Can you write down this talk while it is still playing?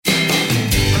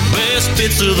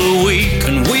bits of the week,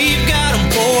 and we've got them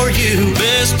for you.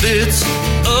 Best bits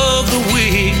of the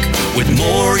week with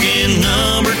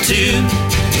Morgan2.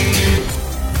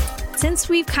 Since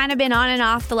we've kind of been on and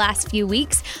off the last few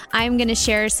weeks, I'm going to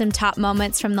share some top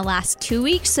moments from the last 2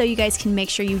 weeks so you guys can make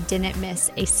sure you didn't miss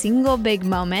a single big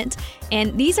moment.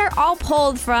 And these are all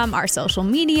pulled from our social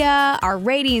media, our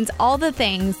ratings, all the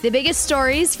things, the biggest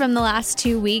stories from the last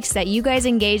 2 weeks that you guys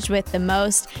engaged with the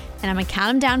most. And I'm going to count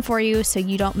them down for you so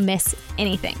you don't miss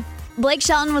anything. Blake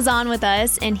Shelton was on with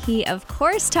us, and he, of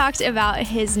course, talked about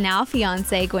his now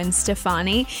fiancée, Gwen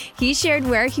Stefani. He shared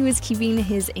where he was keeping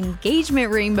his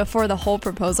engagement ring before the whole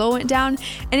proposal went down,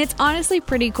 and it's honestly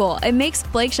pretty cool. It makes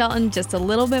Blake Shelton just a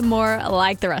little bit more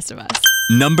like the rest of us.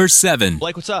 Number 7.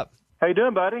 Blake, what's up? How you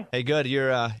doing, buddy? Hey, good.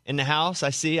 You're in the house,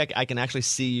 I see. I can actually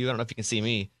see you. I don't know if you can see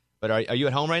me, but are you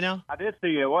at home right now? I did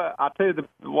see you.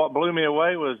 What blew me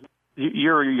away was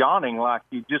you're yawning like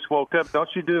you just woke up. Don't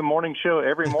you do a morning show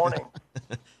every morning?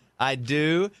 I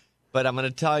do, but I'm going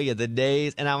to tell you the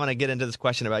days, and I'm going to get into this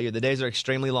question about you. The days are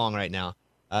extremely long right now,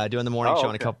 doing the morning show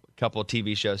and a couple of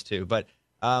TV shows too. But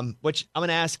which I'm going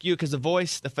to ask you, because The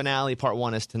Voice, the finale, part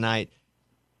 1 is tonight.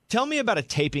 Tell me about a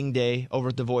taping day over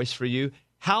at The Voice for you.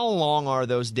 How long are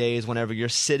those days whenever you're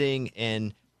sitting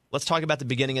and let's talk about the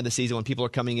beginning of the season when people are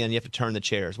coming in and you have to turn the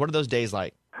chairs. What are those days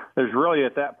like? There's really,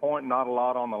 at that point, not a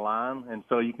lot on the line, and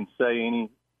so you can say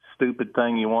any stupid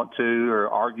thing you want to or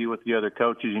argue with the other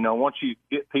coaches. You know, once you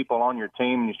get people on your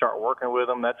team and you start working with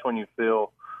them, that's when you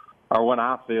feel, or when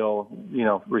I feel, you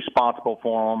know, responsible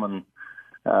for them and,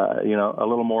 you know, a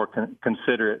little more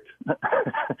considerate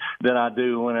than I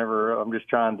do whenever I'm just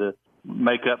trying to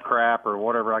make up crap or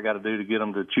whatever I got to do to get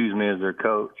them to choose me as their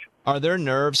coach. Are there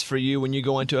nerves for you when you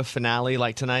go into a finale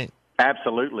like tonight?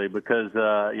 Absolutely, because,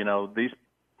 you know, these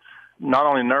not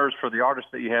only nerves for the artists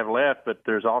that you have left, but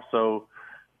there's also,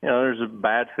 you know, there's a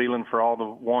bad feeling for all the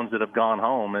ones that have gone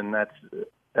home, and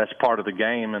that's part of the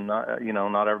game. And you know,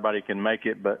 not everybody can make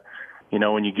it, but you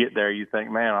know, when you get there, you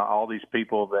think, man, all these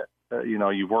people that you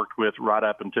know you've worked with right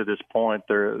up until this point,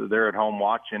 they're at home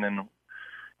watching, and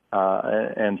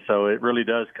so it really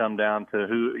does come down to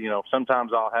who, you know.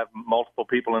 Sometimes I'll have multiple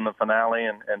people in the finale,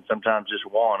 and sometimes just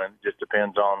one, and it just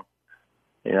depends on,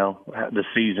 you know, the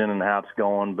season and how it's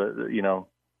going. But, you know,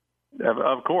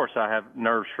 of course I have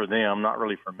nerves for them, not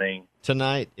really for me.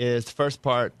 Tonight is the first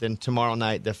part, then tomorrow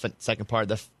night, the second part,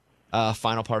 the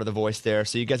final part of The Voice there.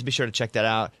 So you guys be sure to check that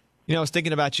out. You know, I was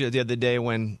thinking about you the other day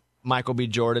when Michael B.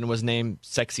 Jordan was named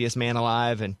Sexiest Man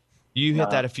Alive, and you hit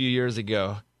that a few years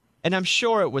ago. And I'm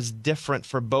sure it was different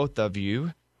for both of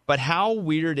you. But how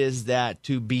weird is that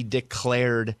to be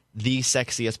declared the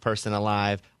sexiest person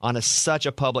alive on such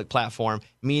a public platform,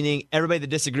 meaning everybody that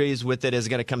disagrees with it is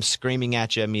going to come screaming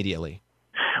at you immediately?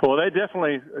 Well, they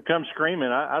definitely come screaming.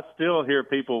 I still hear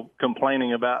people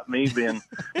complaining about me being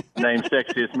named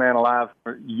sexiest man alive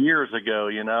years ago,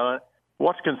 you know.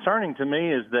 What's concerning to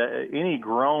me is that any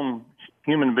grown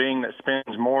human being that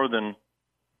spends more than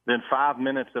 5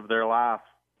 minutes of their life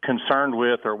concerned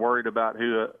with or worried about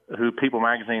who People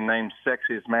Magazine named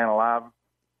sexiest man alive,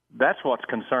 that's what's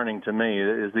concerning to me,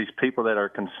 is these people that are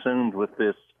consumed with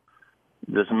this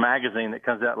magazine that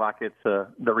comes out like it's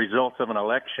the results of an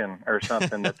election or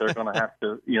something that they're going to have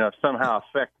to, you know, somehow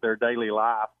affect their daily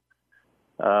life.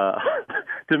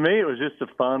 To me, it was just a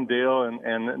fun deal,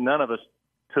 and none of us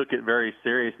took it very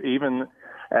serious. Even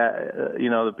you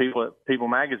know, the people at People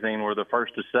Magazine were the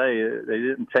first to say they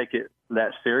didn't take it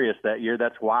that serious that year.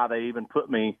 That's why they even put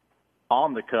me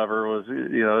on the cover. Was,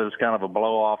 you know, it was kind of a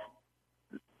blow-off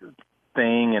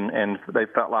thing, and they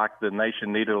felt like the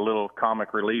nation needed a little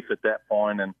comic relief at that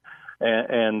point,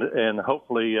 and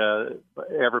hopefully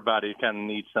everybody kind of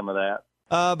needs some of that.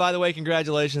 By the way,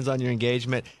 congratulations on your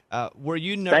engagement. Were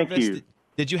you nervous? Thank you.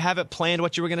 Did you have it planned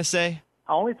what you were going to say?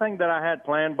 The only thing that I had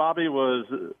planned, Bobby, was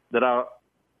that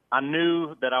I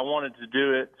knew that I wanted to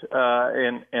do it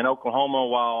in Oklahoma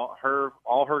while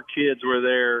all her kids were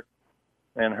there,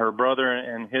 and her brother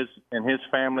and his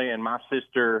family, and my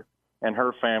sister and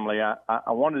her family.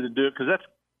 I wanted to do it because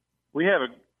we have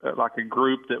a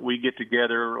group that we get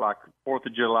together, like 4th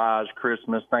of July,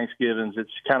 Christmas, Thanksgivings. It's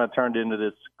kind of turned into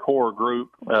this core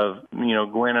group of, you know,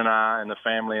 Gwen and I and the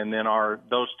family, and then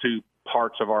those two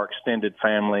parts of our extended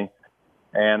family.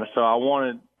 And so I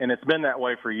wanted, and it's been that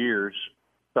way for years,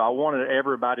 so I wanted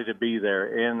everybody to be there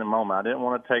in the moment. I didn't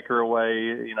want to take her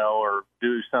away, you know, or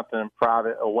do something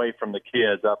private away from the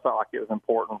kids. I felt like it was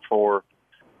important for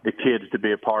the kids to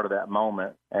be a part of that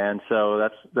moment. And so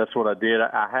that's what I did.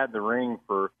 I had the ring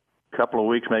for a couple of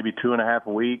weeks, maybe 2.5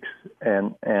 weeks.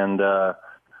 And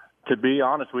to be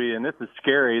honest with you, and this is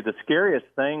scary, the scariest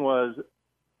thing was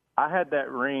I had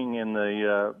that ring in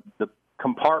the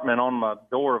compartment on my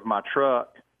door of my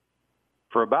truck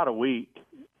for about a week.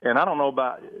 And I don't know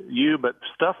about you, but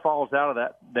stuff falls out of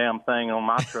that damn thing on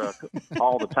my truck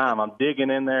all the time. I'm digging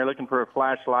in there looking for a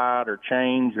flashlight or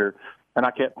change, and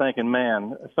I kept thinking,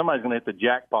 man, somebody's going to hit the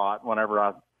jackpot whenever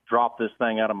I drop this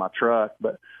thing out of my truck.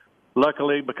 But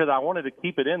luckily, because I wanted to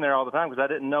keep it in there all the time because I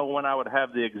didn't know when I would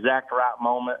have the exact right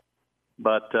moment.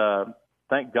 But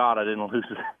thank God I didn't lose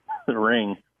the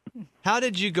ring. How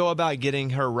did you go about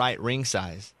getting her right ring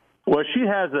size? Well, she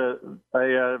has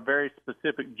a very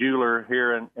specific jeweler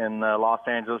here in Los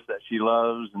Angeles that she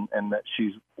loves and that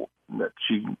she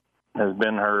has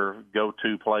been her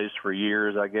go-to place for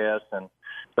years, I guess. And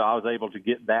so I was able to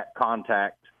get that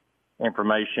contact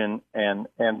information and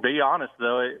be honest,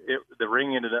 though, the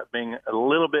ring ended up being a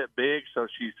little bit big, so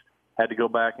she's had to go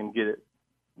back and get it,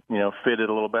 fitted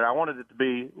a little bit. I wanted it to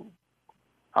be,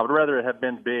 I would rather it have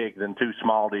been big than too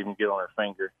small to even get on her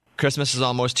finger. Christmas is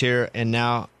almost here, and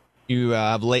now you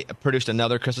have produced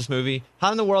another Christmas movie.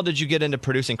 How in the world did you get into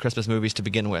producing Christmas movies to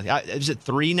begin with? Is it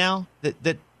 3 now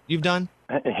that you've done?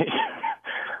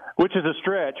 Which is a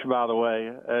stretch, by the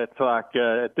way. It's like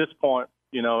at this point,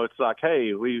 it's like,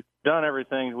 hey, we've done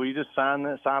everything. We just sign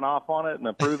off on it and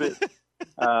approve it.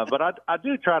 But I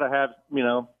do try to have,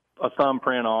 a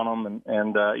thumbprint on them,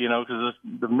 and because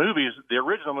the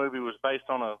original movie was based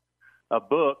on a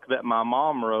book that my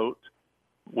mom wrote,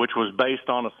 which was based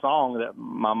on a song that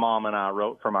my mom and I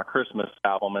wrote for my Christmas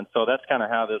album. And so that's kind of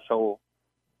how this whole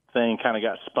thing kind of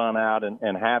got spun out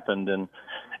and happened. And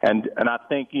I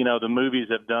think, the movies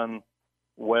have done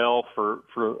well for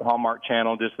Hallmark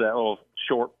Channel, just that little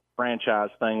short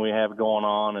franchise thing we have going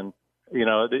on. And,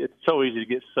 it's so easy to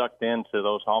get sucked into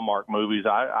those Hallmark movies.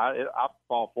 I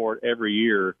fall for it every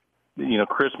year.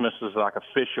 Christmas is like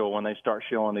official when they start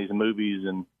showing these movies,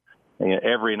 and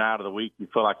every night of the week, you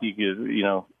feel like you could,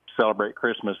 celebrate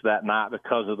Christmas that night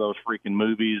because of those freaking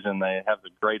movies, and they have the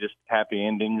greatest happy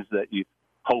endings that you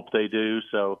hope they do.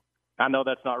 So I know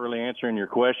that's not really answering your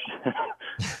question,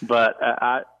 but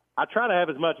I try to have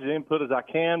as much input as I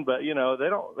can. But they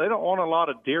don't want a lot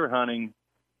of deer hunting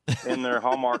in their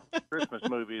Hallmark Christmas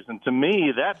movies, and to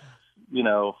me, that's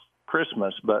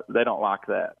Christmas, but they don't like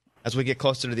that. As we get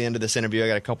closer to the end of this interview, I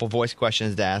got a couple voice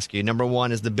questions to ask you. Number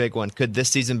one is the big one. Could this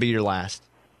season be your last?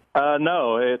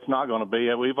 No, it's not going to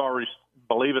be. We've already,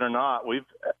 believe it or not, we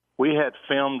had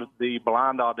filmed the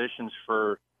blind auditions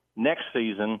for next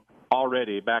season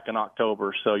already back in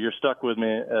October. So you're stuck with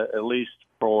me at least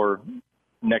for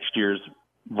next year's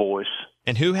voice.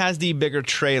 And who has the bigger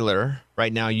trailer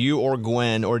right now, you or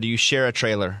Gwen, or do you share a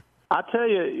trailer? I tell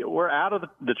you, we're out of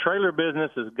the trailer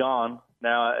business is gone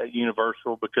now at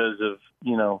Universal because of,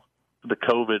 the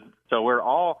COVID. So we're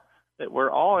all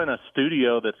in a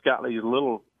studio that's got these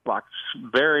little, like,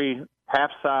 very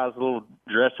half-size little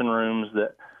dressing rooms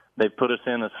that they put us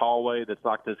in this hallway that's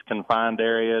like this confined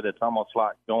area that's almost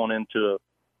like going into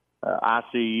a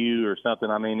ICU or something.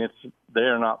 I mean,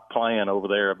 they're not playing over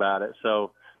there about it.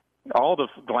 So all the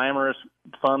glamorous,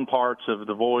 fun parts of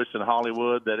The Voice in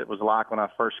Hollywood that it was like when I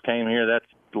first came here, that's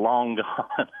long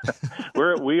gone.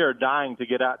 We are dying to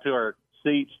get out to our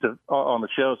seats on the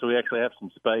show so we actually have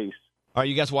some space. All right,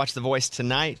 you guys watch The Voice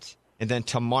tonight, and then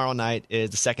tomorrow night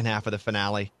is the second half of the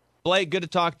finale. Blake, good to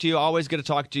talk to you. Always good to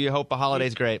talk to you. Hope the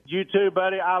holiday's great. You too,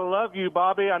 buddy. I love you,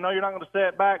 Bobby. I know you're not going to say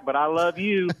it back, but I love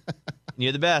you.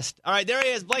 You're the best. All right, there he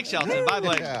is, Blake Shelton. Bye,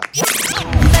 Blake. Yeah.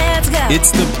 Let's go.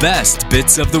 It's the best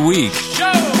bits of the week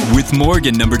with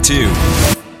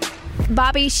Morgan2.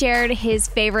 Bobby shared his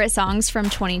favorite songs from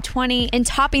 2020, and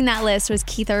topping that list was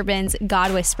Keith Urban's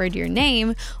God Whispered Your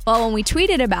Name. Well, when we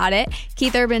tweeted about it,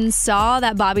 Keith Urban saw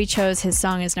that Bobby chose his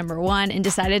song as number 1 and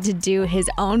decided to do his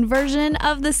own version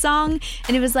of the song,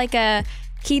 and it was like a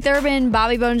Keith Urban,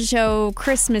 Bobby Bones Show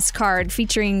Christmas card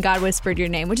featuring God Whispered Your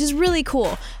Name, which is really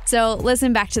cool. So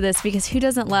listen back to this because who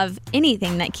doesn't love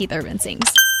anything that Keith Urban sings?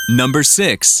 Number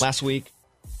 6. Last week,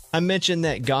 I mentioned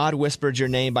that God Whispered Your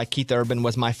Name by Keith Urban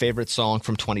was my favorite song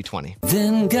from 2020.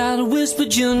 Then God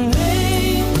whispered your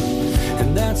name,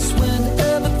 and that's when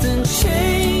everything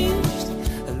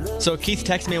changed. So Keith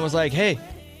texted me and was like, hey,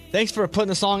 thanks for putting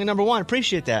the song in number 1.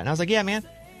 Appreciate that. And I was like, yeah, man.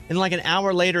 And like an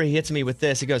hour later, he hits me with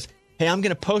this. He goes, hey, I'm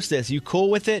going to post this. You cool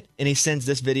with it? And he sends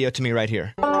this video to me right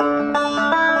here. Thank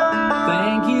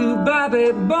you,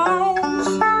 Bobby Bones,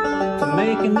 for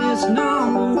making this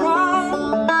number 1.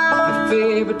 Your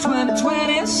favorite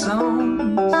 2020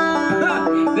 song.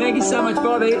 Thank you so much,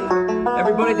 Bobby.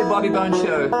 Everybody at the Bobby Bones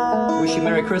Show, wish you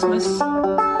Merry Christmas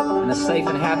and a safe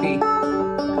and happy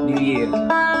New Year.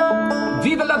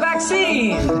 Viva la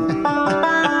vaccine!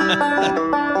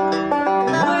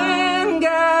 When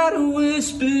God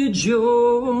whispered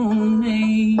your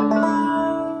name.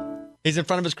 He's in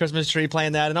front of his Christmas tree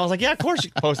playing that, and I was like, yeah, of course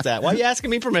you can post that. Why are you asking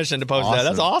me permission to post that?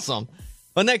 That's awesome.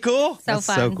 Wasn't that cool? That's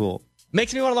fun. So cool.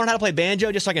 Makes me want to learn how to play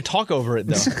banjo just so I can talk over it,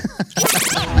 though.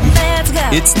 Let's go.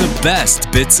 It's the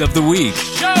best bits of the week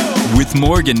with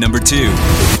Morgan number 2.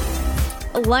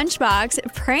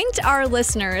 Lunchbox pranked our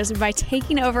listeners by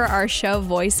taking over our show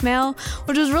voicemail,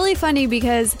 which was really funny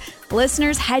because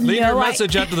listeners had Leave no your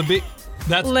message after the beep.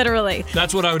 Literally.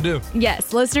 That's what I would do.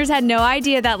 Yes, listeners had no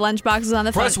idea that Lunchbox was on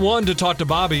the phone. Press 1 to talk to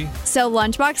Bobby. So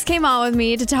Lunchbox came on with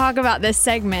me to talk about this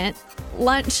segment.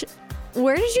 Lunch,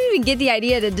 where did you even get the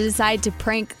idea to decide to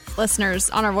prank listeners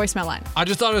on our voicemail line? I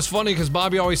just thought it was funny because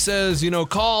Bobby always says,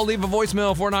 call, leave a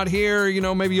voicemail if we're not here.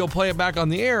 Maybe you'll play it back on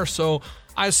the air. So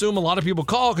I assume a lot of people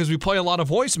call because we play a lot of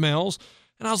voicemails.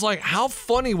 And I was like, how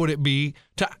funny would it be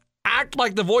to act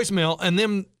like the voicemail and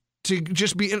then to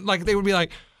just be like, they would be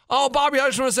like, oh, Bobby, I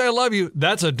just want to say I love you.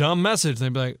 That's a dumb message.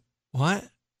 They'd be like, what?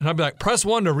 And I'd be like, press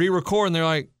 1 to re-record. And they're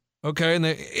like, okay. And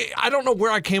I don't know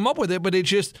where I came up with it, but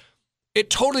it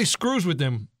totally screws with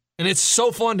them. And it's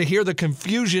so fun to hear the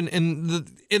confusion in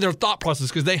their thought process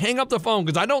because they hang up the phone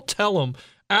because I don't tell them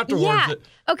afterwards. Yeah.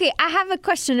 Okay, I have a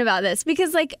question about this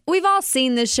because, we've all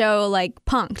seen the show,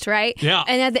 Punked, right? Yeah.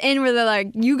 And at the end where they're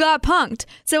like, you got punked.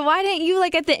 So why didn't you,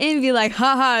 at the end be like,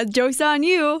 haha, joke's on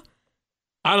you?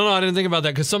 I don't know. I didn't think about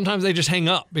that because sometimes they just hang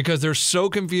up because they're so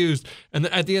confused. And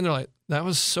at the end, they're like, that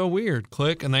was so weird.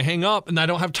 Click. And they hang up and I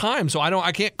don't have time. So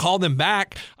I can't call them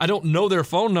back. I don't know their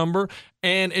phone number.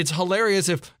 And it's hilarious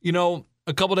if,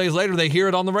 a couple days later they hear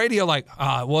it on the radio like,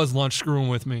 it was lunch screwing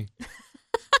with me.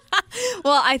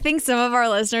 Well, I think some of our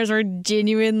listeners were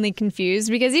genuinely confused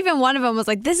because even one of them was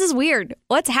like, this is weird.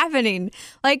 What's happening?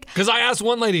 Because I asked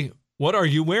one lady, what are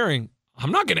you wearing?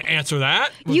 I'm not going to answer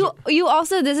that. You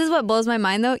also, this is what blows my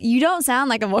mind, though. You don't sound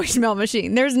like a voicemail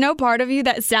machine. There's no part of you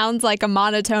that sounds like a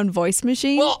monotone voice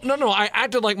machine. Well, no. I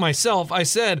acted like myself. I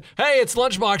said, hey, it's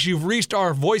Lunchbox. You've reached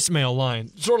our voicemail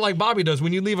line. Sort of like Bobby does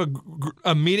when you leave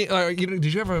a meeting.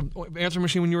 Did you have an answer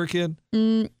machine when you were a kid?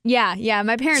 Yeah.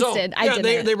 My parents did. I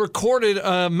didn't. They recorded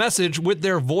a message with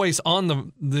their voice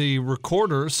on the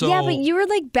recorder. So yeah, but you were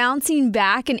bouncing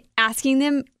back and asking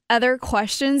them other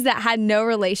questions that had no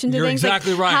relation to You're things.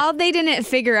 Exactly right. How they didn't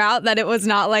figure out that it was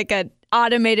not an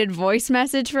automated voice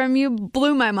message from you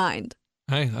blew my mind.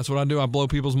 Hey, that's what I do. I blow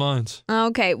people's minds.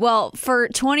 Okay, well, for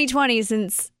 2020,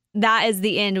 since that is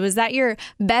the end, was that your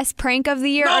best prank of the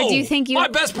year? No, or do you think my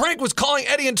best prank was calling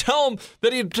Eddie and tell him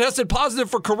that he had tested positive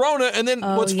for corona, and then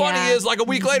what's funny is a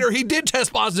week later he did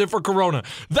test positive for corona.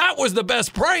 That was the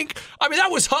best prank. I mean,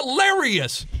 that was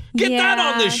hilarious. Get that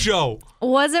on this show.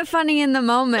 Wasn't funny in the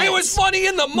moment. It was funny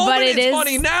in the moment. But it's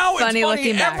funny now. It's funny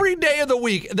every back. day of the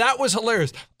week. That was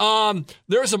hilarious.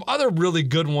 There are some other really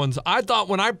good ones. I thought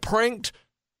when I pranked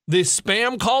the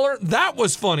spam caller, that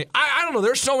was funny. I don't know.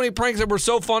 There's so many pranks that were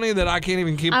so funny that I can't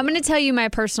even keep. I'm going to tell you my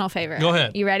personal favorite. Go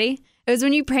ahead. You ready? It was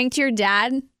when you pranked your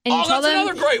dad and you told him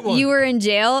another great one. You were in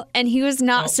jail and he was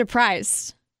not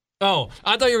surprised. Oh,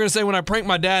 I thought you were going to say when I pranked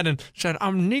my dad and said,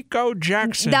 I'm Nico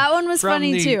Jackson. That one was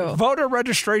funny, too.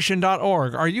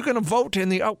 voterregistration.org. Are you going to vote in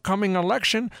the upcoming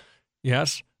election?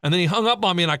 Yes. And then he hung up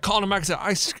on me and I called him back and said,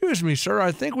 excuse me, sir,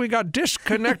 I think we got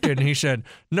disconnected. And he said,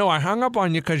 no, I hung up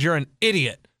on you because you're an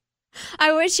idiot.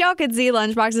 I wish y'all could see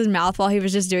Lunchbox's mouth while he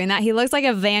was just doing that. He looks like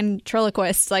a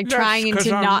ventriloquist, trying to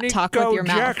not talk with your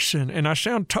mouth. Jackson, and I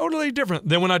sound totally different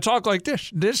than when I talk like this.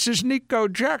 This is Nico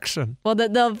Jackson. Well,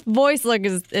 the voice look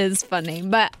is funny.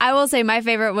 But I will say my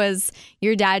favorite was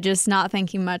your dad just not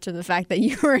thinking much of the fact that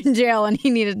you were in jail and he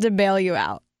needed to bail you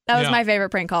out. That was my favorite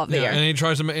prank call of the year. And he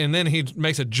tries to, and then he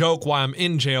makes a joke while I'm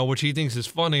in jail, which he thinks is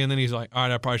funny, and then he's like, all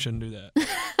right, I probably shouldn't do that.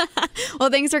 Well,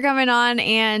 thanks for coming on,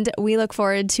 and we look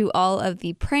forward to all of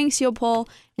the pranks you'll pull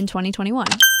in 2021.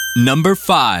 Number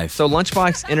 5. So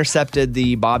Lunchbox intercepted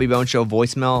the Bobby Bone Show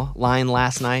voicemail line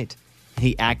last night.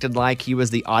 He acted like he was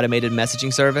the automated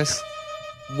messaging service.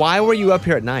 Why were you up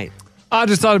here at night? I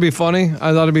just thought it'd be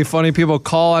funny. People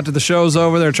call after the show's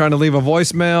over. They're trying to leave a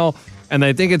voicemail, and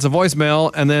they think it's a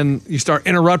voicemail, and then you start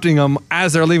interrupting them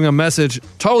as they're leaving a message.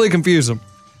 Totally confuse them.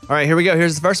 All right, here we go.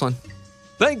 Here's the first one.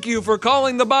 Thank you for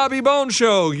calling the Bobby Bone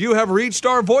Show. You have reached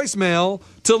our voicemail.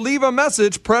 To leave a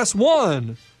message, press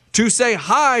 1. To say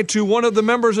hi to one of the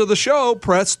members of the show,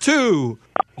 press 2.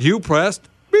 You pressed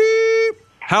beep.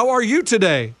 How are you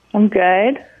today? I'm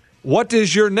good. What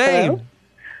is your name? Hello?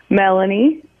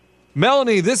 Melanie.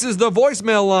 Melanie, this is the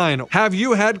voicemail line. Have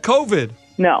you had COVID?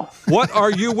 No. What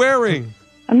are you wearing?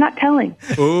 I'm not telling.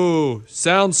 Ooh,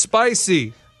 sounds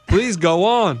spicy. Please go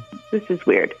on. This is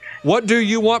weird. What do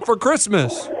you want for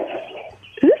Christmas? Is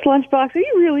this Lunchbox? Are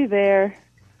you really there?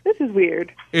 This is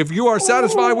weird. If you are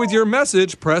satisfied with your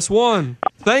message, press 1.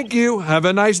 Thank you. Have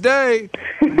a nice day.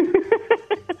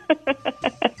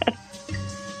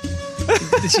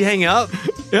 Did she hang up?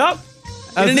 Yep.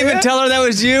 I didn't even tell her that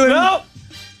was you. Nope.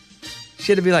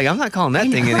 She had to be like, I'm not calling that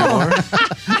thing anymore.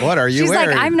 What are you She's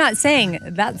wearing? like, I'm not saying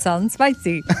that sounds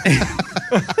spicy.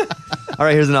 All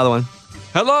right, here's another one.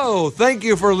 Hello. Thank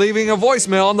you for leaving a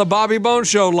voicemail on the Bobby Bones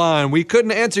Show line. We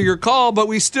couldn't answer your call, but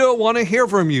we still want to hear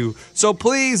from you. So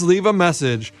please leave a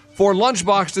message. For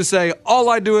Lunchbox to say, all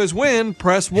I do is win,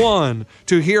 press 1.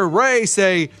 To hear Ray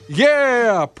say,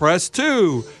 yeah, press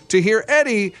 2. To hear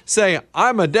Eddie say,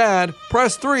 I'm a dad,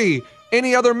 press 3.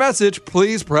 Any other message,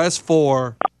 please press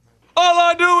 4. All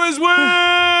I do is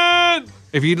win!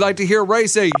 If you'd like to hear Ray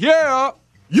say, yeah!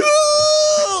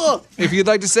 If you'd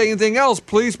like to say anything else,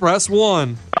 please press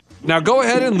 1. Now go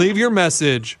ahead and leave your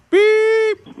message. Beep!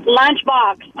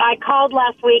 Lunchbox, I called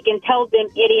last week and told them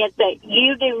idiots that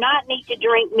you do not need to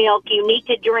drink milk. You need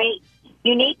to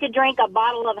drink a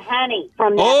bottle of honey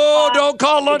from that pot Don't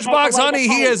call to take Lunchbox away honey.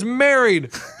 the He pain. is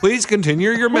married. Please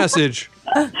continue your message.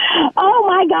 Oh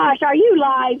my gosh, are you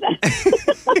live?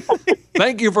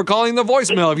 Thank you for calling the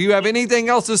voicemail. If you have anything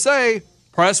else to say,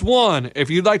 press 1. If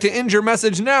you'd like to end your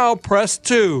message now, press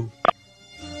 2.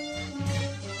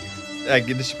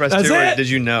 Did she press That's 2 or it? did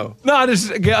you know? No, I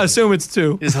just assume it's 2.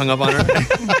 You just hung up on her?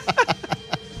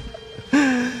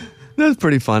 That's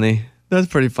pretty funny. That's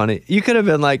pretty funny. You could have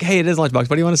been like, hey, it is Lunchbox.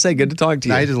 What do you want to say? Good to talk to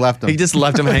you. No, he just left him. He just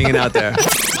left him hanging out there.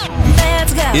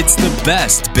 Let's go. It's the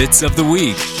best bits of the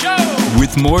week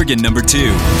with Morgan number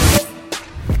 2.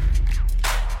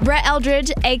 Brett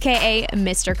Eldridge, aka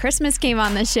Mr. Christmas, came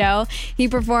on the show. He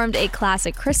performed a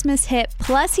classic Christmas hit,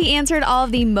 plus he answered all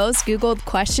of the most Googled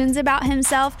questions about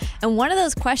himself. And one of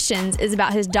those questions is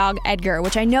about his dog Edgar,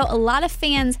 which I know a lot of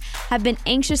fans have been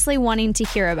anxiously wanting to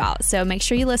hear about. So make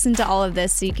sure you listen to all of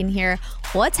this so you can hear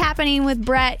what's happening with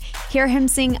Brett, hear him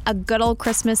sing a good old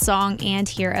Christmas song, and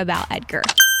hear about Edgar.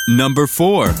 Number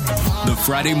 4. The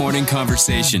Friday Morning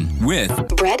Conversation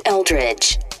with Brett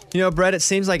Eldridge. You know, Brett, it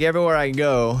seems like everywhere I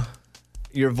go,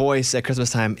 your voice at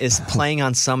Christmas time is playing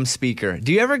on some speaker.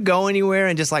 Do you ever go anywhere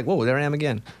and just like, whoa, there I am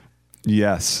again?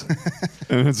 Yes.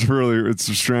 And it's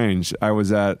strange. I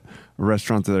was at a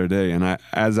restaurant the other day, and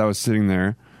as I was sitting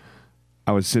there,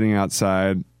 I was sitting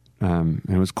outside.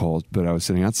 It was cold, but I was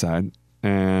sitting outside,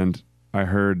 and I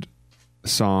heard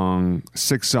 6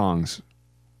 songs.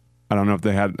 I don't know if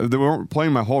they weren't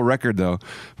playing my whole record though,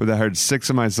 but I heard 6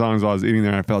 of my songs while I was eating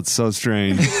there, and I felt so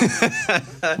strange.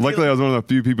 Luckily, I was one of the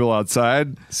few people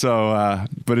outside. So,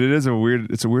 but it's a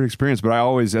weird experience. But I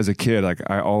always, as a kid,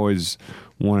 I always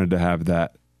wanted to have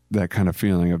that kind of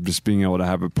feeling of just being able to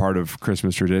have a part of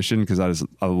Christmas tradition, because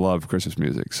I love Christmas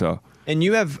music. So, and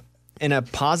you have, in a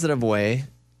positive way,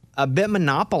 a bit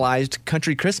monopolized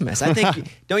country Christmas. I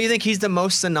think, don't you think he's the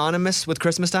most synonymous with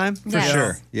Christmas time? For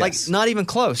sure. Yes. Like, not even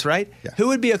close, right? Yeah. Who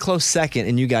would be a close second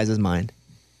in you guys' mind?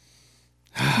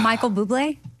 Michael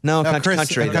Bublé? No, Chris,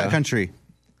 country. though. country.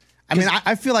 I mean,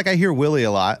 I feel like I hear Willie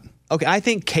a lot. Okay, I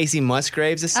think Casey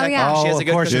Musgraves is second. yeah. She has a of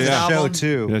good course, Christmas she's a show album.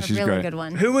 too. yeah, A she's really great. good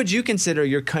one. Who would you consider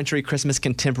your country Christmas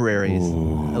contemporaries?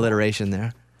 Alliteration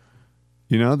there.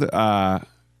 You know,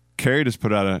 Carrie just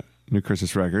put out a new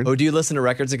Christmas record. Oh, do you listen to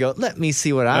records and go, let me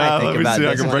see what I think let me about see.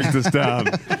 I this can one. break this down.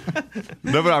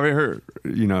 No, but I mean,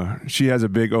 her, she has a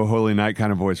big "Oh Holy Night"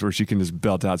 kind of voice where she can just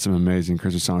belt out some amazing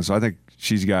Christmas songs. So I think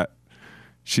she's got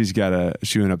a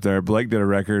shoe in up there. Blake did a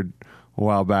record a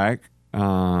while back.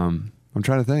 I'm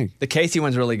trying to think. The Casey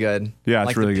one's really good. Yeah, it's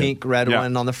like really the good. pink red Yeah.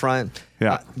 one on the front.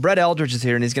 Yeah. Brett Eldridge is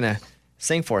here, and he's going to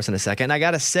sing for us in a second. And I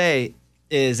got to say,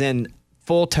 is in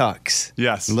full tux.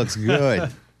 Yes, Looks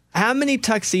good. How many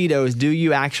tuxedos do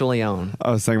you actually own?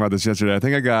 I was thinking about this yesterday. I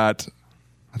think I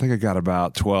got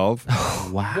about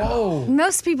 12. Wow.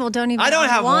 Most people don't even I don't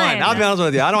have one. I'll be honest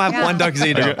with you. I don't have Yeah. one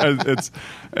tuxedo. But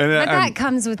that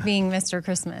comes with being Mr.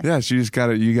 Christmas. Yeah, so you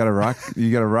gotta rock.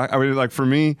 You gotta rock. I mean, like for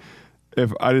me,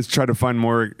 if I just try to find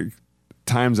more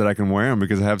times that I can wear them,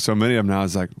 because I have so many of them now,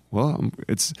 it's like, well,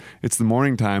 it's the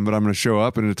morning time, but I'm going to show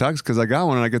up in a tux because I got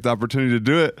one and I get the opportunity to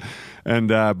do it. And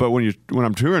but when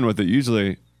I'm touring with it,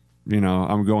 usually,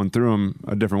 I'm going through them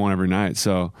a different one every night.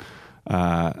 So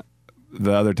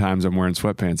the other times I'm wearing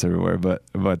sweatpants everywhere,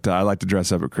 but I like to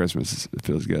dress up at Christmas. It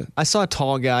feels good. I saw a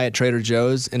tall guy at Trader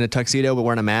Joe's in a tuxedo but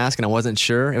wearing a mask, and I wasn't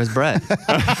sure. It was Brett.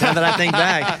 Now that I think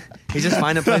back, he's just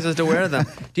finding places to wear them.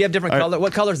 Do you have different color?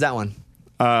 What color is that one?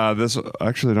 This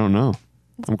actually don't know.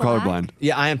 I'm black? colorblind.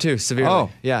 Yeah, I am too, severely. Oh,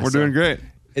 yeah, we're doing great.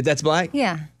 That's black?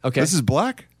 Yeah. Okay. This is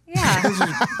black? Yeah.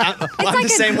 I'm the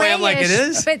same way I'm like, it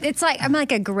is? But I'm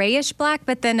like a grayish black,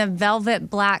 but then a velvet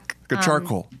black. Like a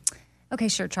charcoal. Okay,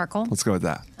 sure. Charcoal. Let's go with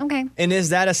that. Okay. And is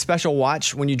that a special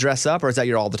watch when you dress up, or is that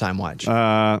your all-the-time watch?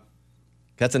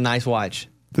 That's a nice watch.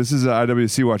 This is an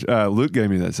IWC watch. Luke gave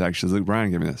me this, actually. Luke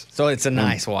Bryan gave me this. So it's a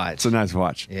nice watch. It's a nice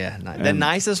watch. Yeah. The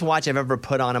nicest watch I've ever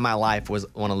put on in my life was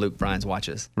one of Luke Bryan's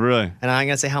watches. Really? And I'm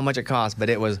going to say how much it cost, but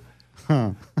it was...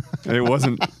 It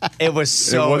wasn't... It was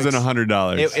so... It wasn't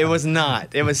 $100. It was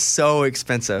not. It was so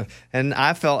expensive. And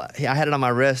I had it on my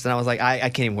wrist, and I was like, I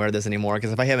can't even wear this anymore,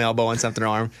 because if I hit my elbow on something or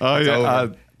arm, it's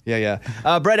over.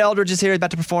 Yeah. Brett Eldridge is here. He's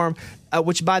about to perform,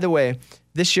 which, by the way...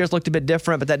 This year's looked a bit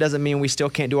different, but that doesn't mean we still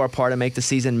can't do our part and make the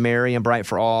season merry and bright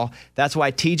for all. That's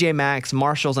why TJ Maxx,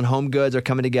 Marshalls, and Home Goods are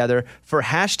coming together for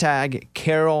hashtag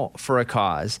Carol for a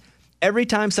Cause. Every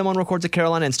time someone records a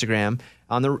carol on Instagram,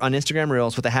 on Instagram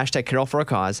Reels with the hashtag Carol for a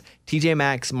Cause, TJ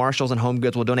Maxx, Marshalls, and Home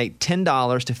Goods will donate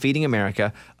 $10 to Feeding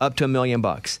America, up to $1 million.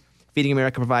 Feeding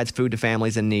America provides food to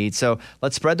families in need. So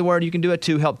let's spread the word. You can do it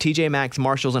too. Help TJ Maxx,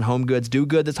 Marshalls, and Home Goods do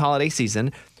good this holiday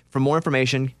season. For more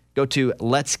information, go to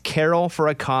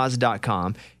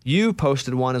letscarolforacause.com. You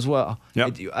posted one as well.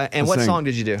 Yep. And what song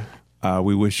did you do?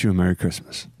 We Wish You a Merry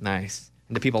Christmas. Nice.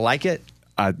 And do people like it?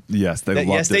 Yes, they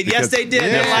loved it. Yes, they did.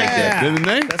 Yeah. They liked it. Didn't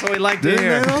they? That's what we like to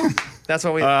hear. That's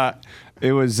what we...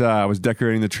 It was, I was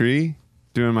decorating the tree,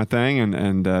 doing my thing,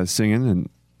 and singing, and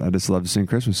I just love to sing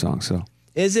Christmas songs, so...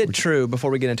 Is it true, before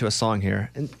we get into a song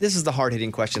here, and this is the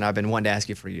hard-hitting question I've been wanting to ask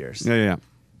you for years. Yeah.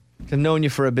 I've known you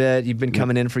for a bit. You've been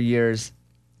coming in for years.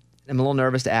 I'm a little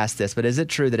nervous to ask this, but is it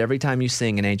true that every time you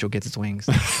sing, an angel gets its wings?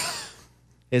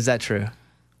 Is that true?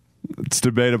 It's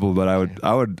debatable, but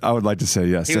I would like to say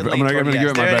yes. I'm going to give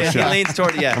it my best shot. He leans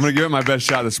toward yes. I'm going to give it my best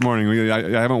shot this morning.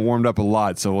 I haven't warmed up a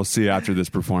lot, so we'll see after this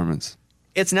performance.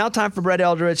 It's now time for Brett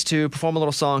Eldridge to perform a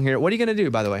little song here. What are you going to do,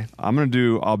 by the way? I'm going to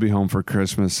do I'll Be Home for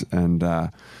Christmas, and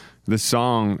this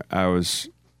song, I was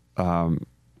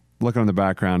looking on the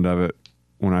background of it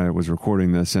when I was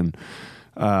recording this, and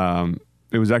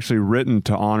it was actually written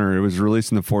to honor. It was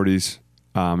released in the 40s.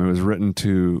 It was written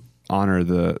to honor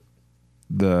the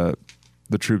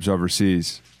troops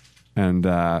overseas and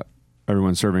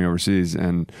everyone serving overseas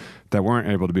and that weren't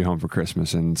able to be home for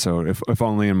Christmas. And so, if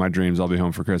only in my dreams I'll be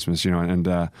home for Christmas, you know. And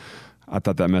I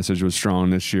thought that message was strong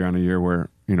this year, on a year where,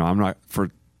 you know, I'm not,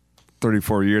 for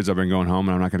 34 years I've been going home,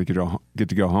 and I'm not going to get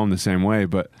to go home the same way.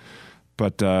 But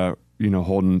you know,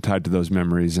 holding tight to those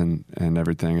memories and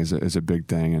everything is a big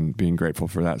thing, and being grateful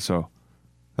for that. So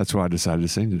that's why I decided to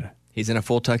sing today. He's in a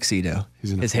full tuxedo.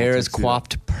 His hair is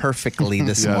coiffed perfectly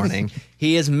this morning.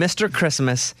 He is Mr.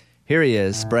 Christmas. Here he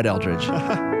is, Brett Eldridge.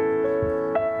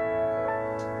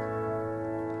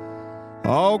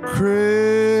 Oh,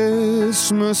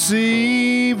 Christmas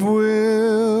Eve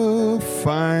will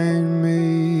find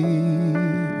me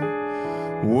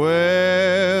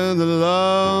where the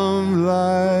love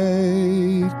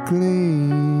light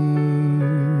gleams.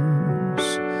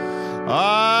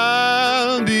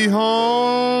 I'll be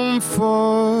home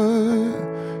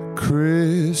for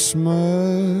Christmas,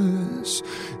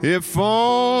 if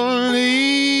only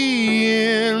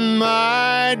in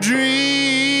my dreams.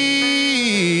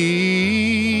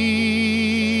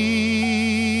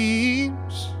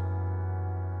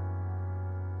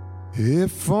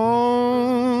 If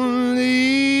only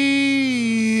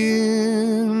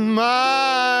in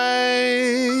my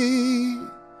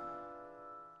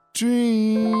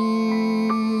dreams.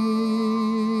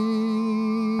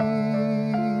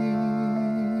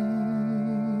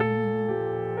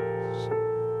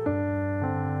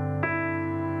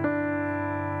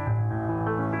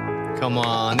 Come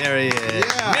on, there he is.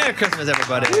 Yeah. Merry Christmas,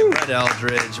 everybody. Brett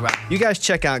Eldridge. Wow. You guys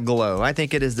check out Glow. I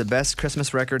think it is the best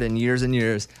Christmas record in years and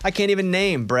years. I can't even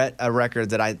name, Brett, a record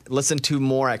that I listen to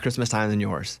more at Christmas time than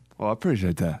yours. Well, I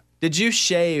appreciate that. Did you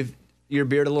shave your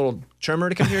beard a little trimmer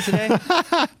to come here today?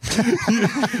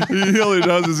 He only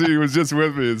does as he was just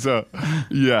with me, so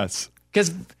yes.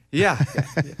 Because, yeah,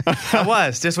 I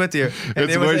was just with you.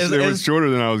 It was shorter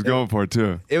than I was going for,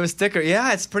 too. It was thicker.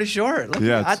 Yeah, it's pretty short. Look,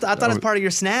 yeah, I thought it was part of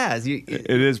your snaz. It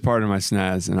is part of my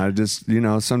snaz, and I just, you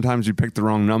know, sometimes you pick the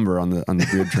wrong number on the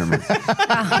beard trimmer.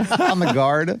 On the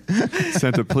guard.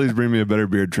 Santa, please bring me a better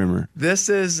beard trimmer. This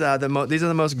is these are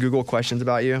the most Google questions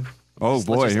about you. Oh,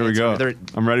 boy, here we go.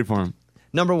 I'm ready for them.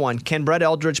 Number one, can Brett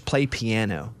Eldridge play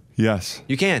piano? Yes.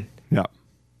 You can? Yeah.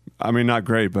 I mean, not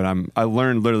great, but I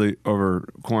learned literally over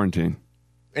quarantine.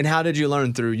 And how did you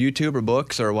learn? Through YouTube or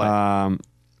books or what?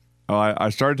 I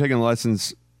started taking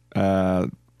lessons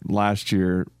last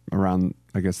year around,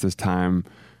 I guess, this time.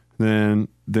 Then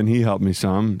he helped me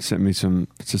sent me some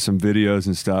videos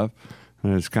and stuff,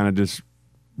 and it's kind of just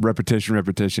repetition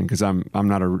because I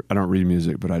don't read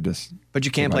music, but But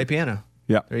you can play piano.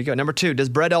 Yeah. There you go. Number two, does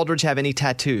Brett Eldridge have any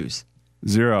tattoos?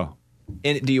 0.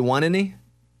 And do you want any?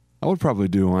 I would probably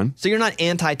do one. So you're not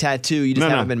anti-tattoo. You just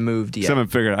haven't been moved yet. Just haven't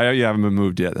figured. You haven't been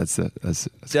moved yet. That's it. That's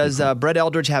Does Brett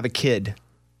Eldridge have a kid?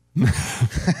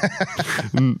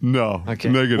 No. Okay.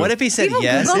 Negative. What if he said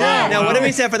yes? No. What if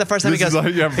he said for the first time? This He goes,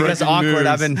 is like, "It's awkward. news.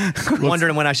 I've been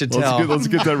wondering when I should tell." Let's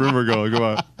get that rumor going. Come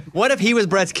on. What if he was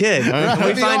Brett's kid? Can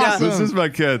we find out? This is my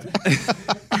kid.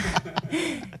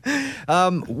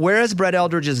 Where is Brett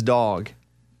Eldridge's dog?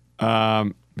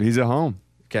 He's at home.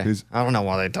 Okay. I don't know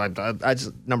why they typed that. I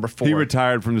just number 4. He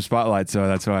retired from the spotlight, so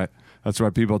that's why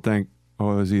people think,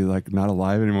 oh, is he like not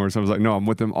alive anymore? So I was like, no, I'm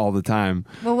with him all the time.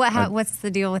 Well, what's the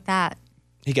deal with that?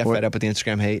 He got fed up with the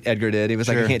Instagram hate. Edgar did. He was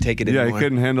like, I can't take it anymore. Yeah, he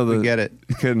couldn't handle the. Get it.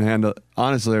 He couldn't handle.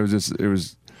 Honestly, I was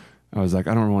like,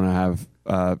 I don't want to have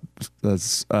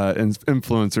this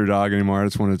influencer dog anymore. I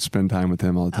just want to spend time with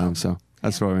him all the time. So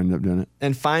that's why I ended up doing it.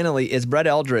 And finally, is Brett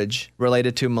Eldridge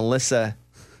related to Melissa?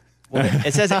 Well,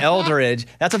 it says Eldridge.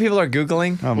 That's what people are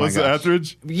Googling. Oh my Melissa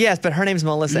Etheridge? Yes, but her name's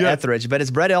Melissa Etheridge. But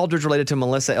is Brett Eldridge related to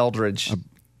Melissa Eldridge?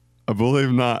 I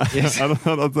believe not. Yes. I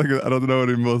don't know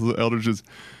any Melissa Eldridge is.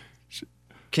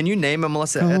 Can you name a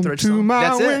Melissa Come Etheridge to song? my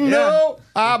That's it. window.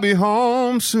 I'll be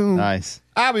home soon. Nice.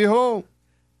 I'll be home.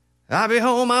 I'll be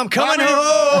home. I'm coming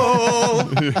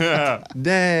home. Yeah.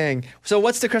 Dang. So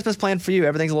what's the Christmas plan for you?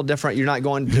 Everything's a little different. You're not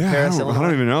going to Paris, I Illinois?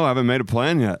 don't even know. I haven't made a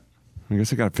plan yet. I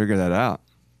guess I got to figure that out.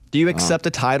 Do you accept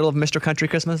the title of Mr. Country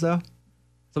Christmas, though?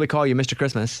 So we call you Mr.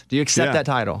 Christmas. Do you accept that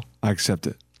title? I accept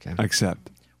it. Okay. I accept.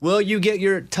 Will you get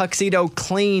your tuxedo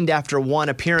cleaned after one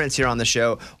appearance here on the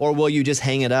show, or will you just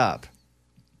hang it up?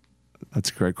 That's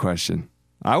a great question.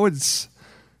 I would,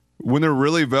 when they're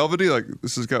really velvety, like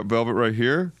this has got velvet right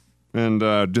here, and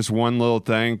just one little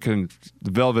thing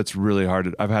the velvet's really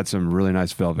hard. I've had some really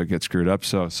nice velvet get screwed up,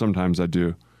 so sometimes I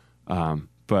do.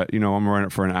 But, I'm running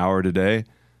it for an hour today.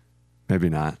 Maybe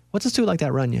not. What's a suit like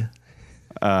that run you?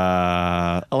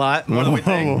 A lot? More than we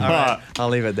think? All right. I'll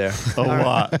leave it there. A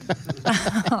lot.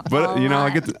 But, I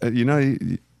get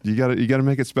you got to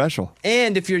make it special.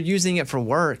 And if you're using it for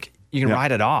work, you can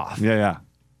write it off. Yeah.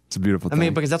 It's a beautiful thing. I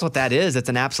mean, because that's what that is. It's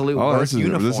an absolute work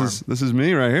uniform. This is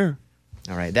me right here.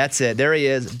 All right, that's it. There he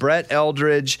is, Brett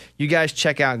Eldridge. You guys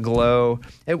check out Glow.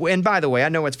 And by the way, I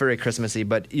know it's very Christmassy,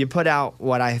 but you put out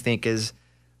what I think is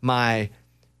my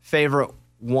favorite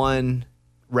one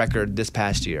record this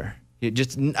past year.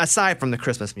 Just aside from the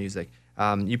Christmas music,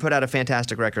 you put out a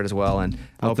fantastic record as well. And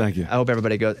thank you. I hope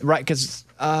everybody goes right because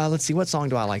let's see, what song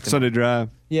do I like? Sunday Drive.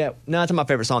 Yeah, no, it's my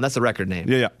favorite song. That's the record name.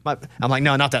 Yeah. I'm like,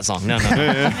 no, not that song. No,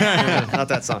 not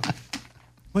that song.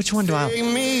 Which one do I?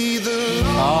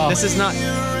 This is not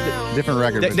different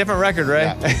record. Different record, Ray.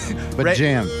 Yeah. But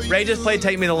jam. Ray just played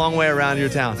 "Take Me the Long Way Around Your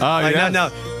Town." No,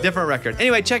 different record.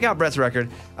 Anyway, check out Brett's record.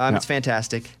 It's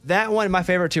fantastic. That one, my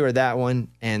favorite two are that one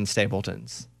and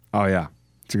Stapleton's. Oh yeah,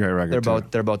 it's a great record.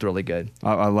 They're both really good.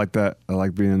 I like that. I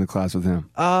like being in the class with him.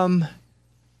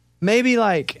 Maybe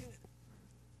like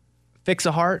 "Fix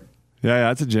a Heart." Yeah,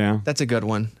 that's a jam. That's a good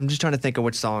one. I'm just trying to think of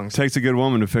which songs. Takes a good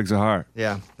woman to fix a heart.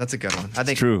 Yeah, that's a good one. I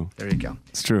think it's true. There you go.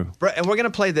 It's true. Brett, and we're gonna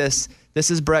play this.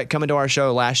 This is Brett coming to our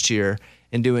show last year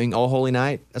and doing "Oh Holy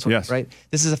Night." That's what, right?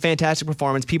 This is a fantastic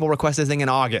performance. People request this thing in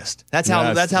August. That's how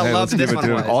loved this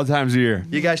one was. All times a year.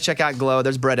 You guys check out Glow.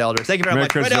 There's Brett Eldridge. Thank you very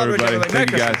much. Brett Eldridge, everybody.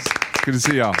 Thank you guys. Good to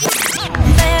see y'all.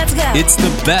 Let's go. It's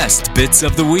the best bits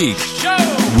of the week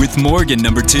with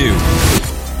Morgan2.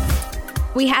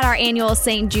 We had our annual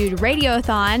St. Jude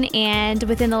Radiothon, and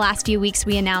within the last few weeks,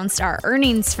 we announced our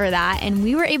earnings for that, and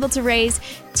we were able to raise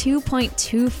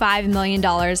 $2.25 million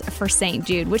for St.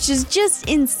 Jude, which is just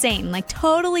insane, like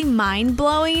totally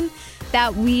mind-blowing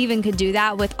that we even could do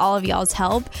that with all of y'all's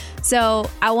help. So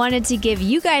I wanted to give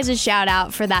you guys a shout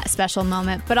out for that special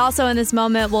moment, but also in this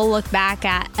moment, we'll look back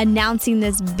at announcing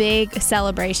this big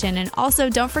celebration. And also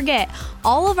don't forget,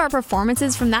 all of our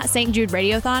performances from that St. Jude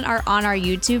Radiothon are on our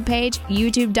YouTube page,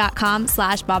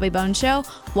 youtube.com/Bobby Bones Show.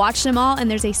 Watch them all,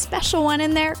 and there's a special one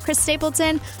in there, Chris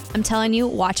Stapleton. I'm telling you,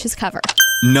 watch his cover.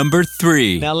 Number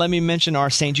 3. Now let me mention our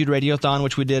St. Jude Radiothon,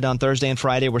 which we did on Thursday and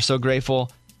Friday. We're so grateful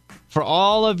for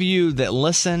all of you that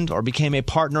listened or became a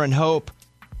partner in hope,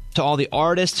 to all the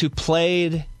artists who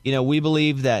played. We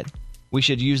believe that we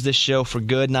should use this show for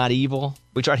good, not evil.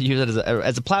 We try to use it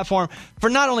as a platform for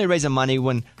not only raising money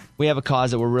when we have a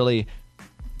cause that we're really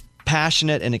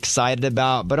passionate and excited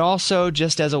about, but also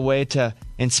just as a way to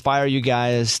inspire you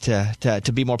guys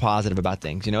to be more positive about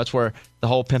things. It's where the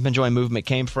whole Pimp and Joy movement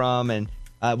came from. And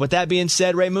with that being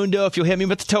said, Raymundo, if you'll hit me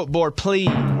with the tote board, please.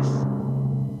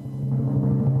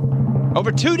 Over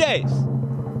 2 days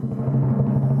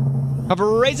of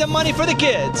raising money for the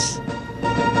kids.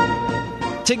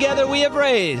 Together we have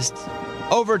raised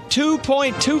over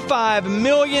 $2.25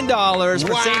 million for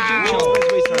St. Jude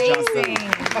Children's Research Hospital.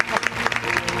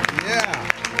 Yeah.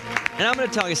 And I'm going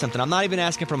to tell you something. I'm not even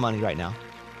asking for money right now.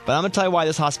 But I'm going to tell you why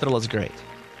this hospital is great.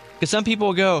 Because some people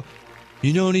will go,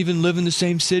 you don't even live in the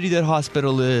same city that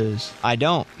hospital is. I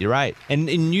don't. You're right. And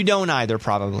you don't either,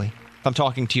 probably. If I'm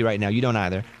talking to you right now, you don't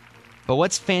either. But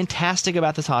what's fantastic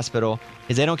about this hospital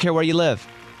is they don't care where you live.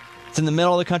 It's in the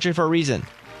middle of the country for a reason.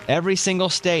 Every single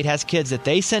state has kids that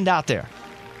they send out there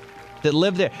that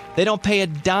live there. They don't pay a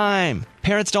dime.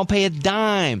 Parents don't pay a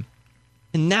dime.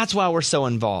 And that's why we're so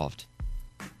involved.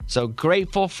 So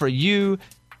grateful for you.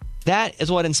 That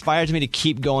is what inspires me to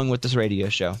keep going with this radio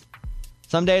show.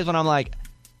 Some days when I'm like,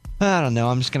 I don't know,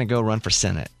 I'm just going to go run for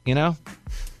Senate, you know?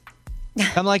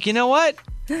 I'm like, you know what?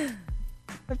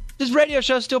 This radio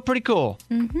show is still pretty cool.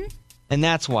 Mm-hmm. And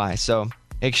that's why. So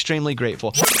extremely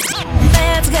grateful.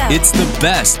 Let's go. It's the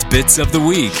best bits of the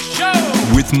week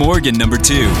with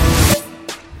Morgan2.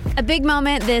 A big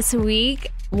moment this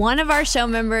week. One of our show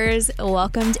members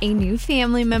welcomed a new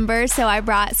family member, so I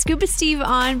brought Scuba Steve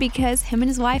on because him and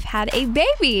his wife had a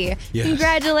baby. Yes.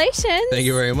 Congratulations. Thank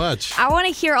you very much. I want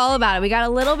to hear all about it. We got a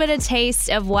little bit of taste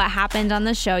of what happened on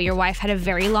the show. Your wife had a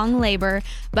very long labor,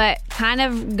 but kind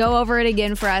of go over it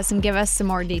again for us and give us some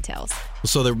more details.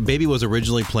 So the baby was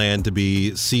originally planned to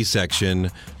be C-section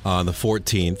on the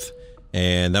 14th,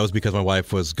 and that was because my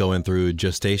wife was going through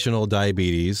gestational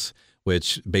diabetes,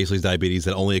 which basically is diabetes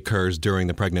that only occurs during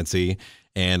the pregnancy.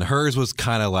 And hers was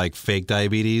kind of like fake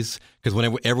diabetes, because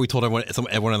whenever we told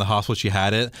everyone in the hospital she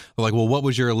had it, they're like, well, what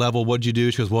was your level? What did you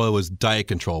do? She goes, well, it was diet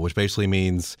control, which basically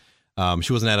means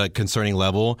she wasn't at a concerning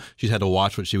level. She just had to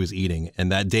watch what she was eating.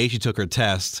 And that day she took her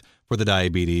test for the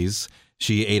diabetes,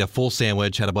 she ate a full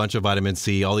sandwich, had a bunch of vitamin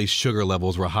C, all these sugar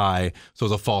levels were high, so it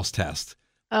was a false test.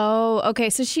 Oh, okay.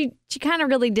 So she kind of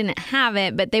really didn't have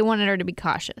it, but they wanted her to be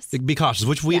cautious. Be cautious,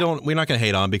 which we're not going to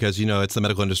hate on, because, you know, it's the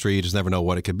medical industry. You just never know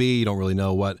what it could be. You don't really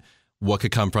know what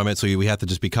could come from it. So we have to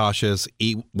just be cautious,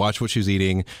 watch what she's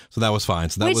eating. So that was fine.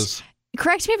 So that was...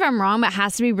 Correct me if I'm wrong, but it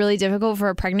has to be really difficult for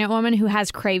a pregnant woman who has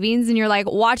cravings, and you're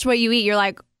like, watch what you eat. You're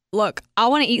like, look, I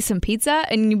want to eat some pizza,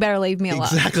 and you better leave me alone.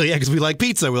 Exactly, yeah, because we like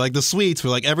pizza. We like the sweets. We're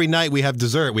like, every night we have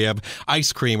dessert. We have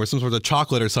ice cream or some sort of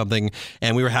chocolate or something,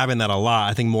 and we were having that a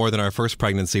lot, I think more than our first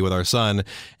pregnancy with our son,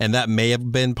 and that may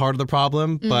have been part of the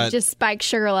problem, but... just spiked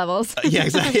sugar levels. Yeah,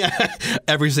 exactly. Yeah.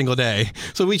 Every single day.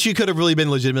 So she could have really been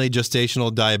legitimately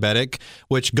gestational diabetic,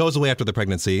 which goes away after the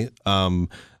pregnancy,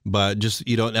 but just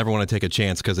you don't ever want to take a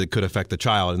chance because it could affect the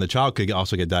child, and the child could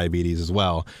also get diabetes as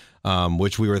well.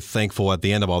 Which we were thankful at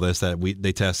the end of all this that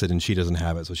they tested and she doesn't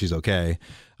have it, so she's okay.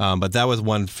 But that was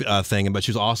one thing. But she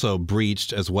was also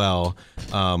breached as well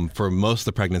for most of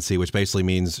the pregnancy, which basically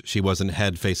means she wasn't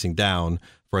head facing down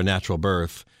for a natural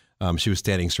birth. She was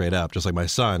standing straight up, just like my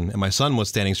son. And my son was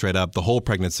standing straight up the whole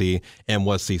pregnancy and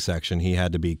was C-section. He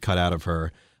had to be cut out of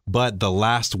her. But the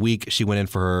last week she went in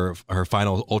for her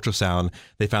final ultrasound,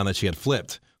 they found that she had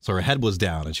flipped. So her head was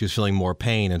down and she was feeling more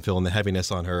pain and feeling the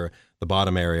heaviness on the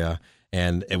bottom area.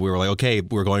 And we were like, okay,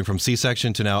 we're going from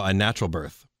C-section to now a natural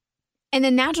birth. And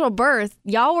the natural birth,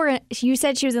 you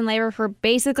said she was in labor for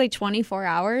basically 24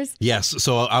 hours? Yes.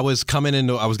 So I was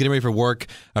I was getting ready for work.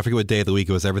 I forget what day of the week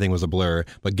it was. Everything was a blur.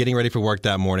 But getting ready for work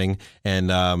that morning,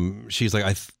 and she's like,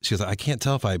 I can't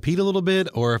tell if I peed a little bit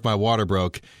or if my water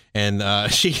broke. And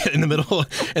she, in the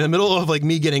middle of like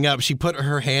me getting up, she put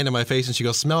her hand in my face and she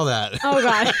goes, "Smell that." Oh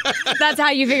God, that's how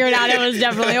you figured out it was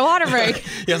definitely a water break.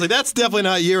 Yeah, I was like, "That's definitely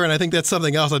not urine. I think that's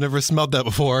something else. I've never smelled that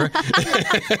before."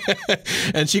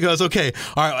 And she goes, "Okay,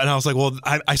 all right." And I was like, "Well,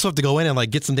 I still have to go in and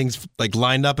like get some things like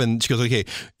lined up." And she goes, "Okay."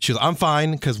 She goes, "I'm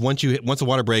fine," because once the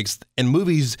water breaks, in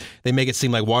movies they make it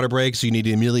seem like water breaks, so you need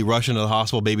to immediately rush into the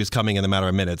hospital. Baby's coming in a matter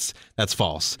of minutes. That's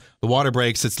false. The water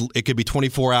breaks. It could be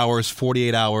 24 hours,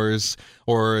 48 hours,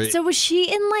 or... So was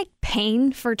she in like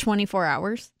pain for 24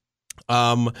 hours?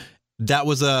 That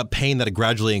was a pain that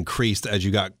gradually increased as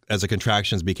the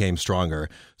contractions became stronger.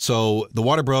 So the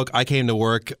water broke. I came to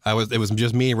work. It was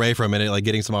just me and Ray for a minute, like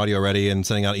getting some audio ready and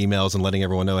sending out emails and letting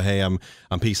everyone know, hey, I'm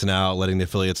peacing out, letting the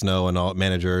affiliates know and all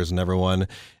managers and everyone.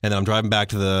 And then I'm driving back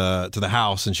to the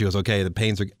house, and she goes, okay, the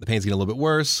pain's getting a little bit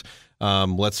worse.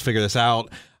 Let's figure this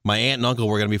out. My aunt and uncle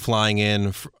were going to be flying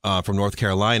in from North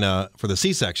Carolina for the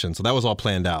C-section, so that was all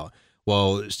planned out.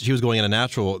 Well, she was going in a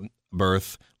natural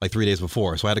birth like 3 days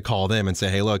before, so I had to call them and say,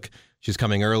 hey, look, she's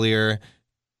coming earlier.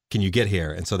 Can you get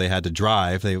here? And so they had to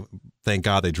drive. Thank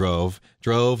God they drove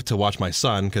to watch my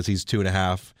son because he's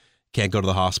 2.5, can't go to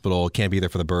the hospital, can't be there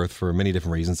for the birth for many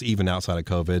different reasons, even outside of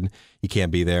COVID. He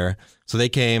can't be there. So they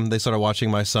came, they started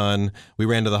watching my son. We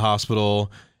ran to the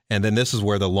hospital, and then this is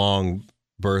where the long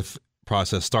birth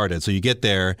process started. So you get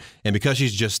there, and because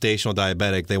she's gestational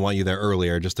diabetic, they want you there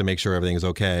earlier just to make sure everything's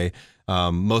okay.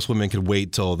 Most women could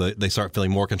wait till they start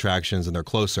feeling more contractions and they're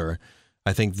closer.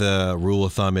 I think the rule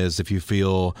of thumb is if you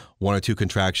feel 1 or 2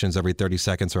 contractions every 30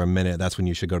 seconds or a minute, that's when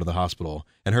you should go to the hospital.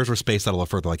 And hers were spaced out a little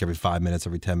further, like every 5 minutes,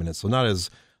 every 10 minutes. So not as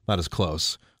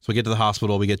close. So we get to the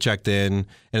hospital, we get checked in,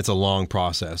 and it's a long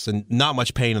process. And not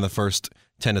much pain in the first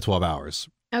 10 to 12 hours.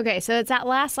 Okay, so it's that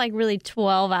last like really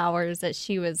 12 hours that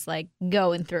she was like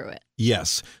going through it.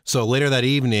 Yes. So later that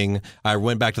evening, I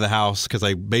went back to the house because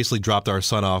I basically dropped our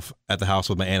son off at the house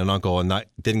with my aunt and uncle and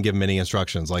didn't give him any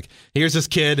instructions. Like, here's this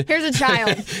kid. Here's a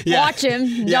child. Yeah. Watch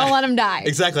him. Don't let him die.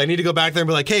 Exactly. I need to go back there and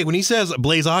be like, hey, when he says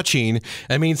Blaze Aching,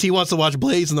 that means he wants to watch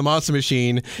Blaze in the Monster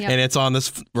Machine, and it's on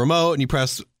this remote, and you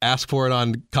press ask for it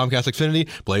on Comcast Xfinity,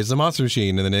 Blaze the Monster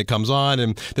Machine, and then it comes on,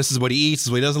 and this is what he eats, this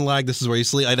is what he doesn't like, this is where he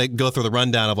sleeps. I go through the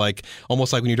rundown of like,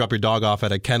 almost like when you drop your dog off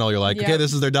at a kennel, you're like, okay,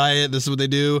 this is their diet, this is what they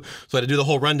do. So I had to do the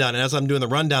whole rundown, and as I'm doing the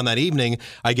rundown that evening,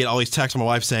 I get all these texts from my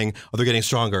wife saying, oh, they're getting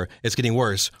stronger, it's getting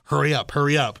worse, hurry up,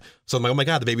 hurry up. So I'm like, oh my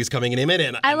God, the baby's coming in a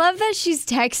minute. I love that she's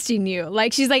texting you.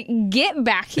 Like, she's like, get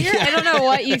back here. I don't know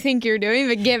what you think you're doing,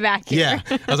 but get back here.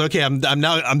 Yeah. I was like, okay, I'm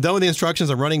done with the instructions.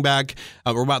 I'm running back.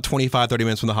 We're about 25, 30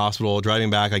 minutes from the hospital, driving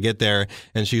back. I get there,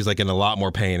 and she's like in a lot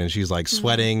more pain, and she's like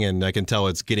sweating, and I can tell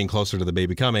it's getting closer to the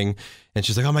baby coming. And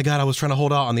she's like, oh my God, I was trying to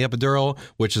hold out on the epidural,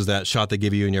 which is that shot they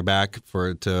give you in your back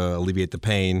to alleviate the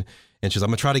pain. And she's like,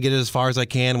 I'm going to try to get it as far as I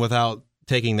can without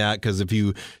taking that, because if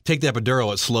you take the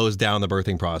epidural, it slows down the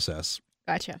birthing process.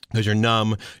 Gotcha. Because you're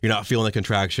numb, you're not feeling the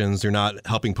contractions, you're not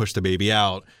helping push the baby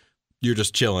out, you're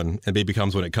just chilling, and baby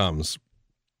comes when it comes.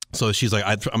 So she's like,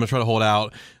 I'm going to try to hold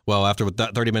out. Well, after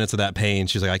that 30 minutes of that pain,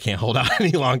 she's like, I can't hold out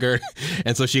any longer.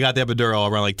 And so she got the epidural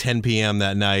around like 10 p.m.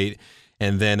 that night,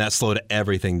 and then that slowed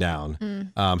everything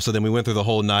down. So then we went through the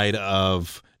whole night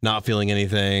of not feeling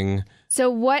anything. So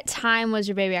what time was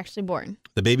your baby actually born?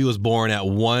 The baby was born at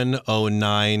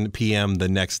 1:09 p.m. the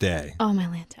next day. Oh, my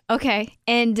Lanta. Okay.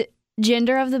 And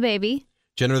gender of the baby?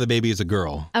 Gender of the baby is a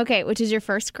girl. Okay, which is your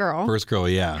first girl. First girl,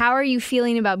 yeah. How are you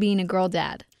feeling about being a girl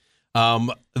dad?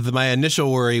 My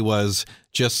initial worry was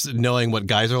just knowing what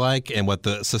guys are like and what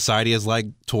the society is like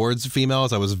towards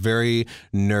females. I was very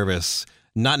nervous,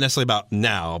 not necessarily about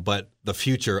now, but the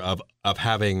future of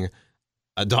having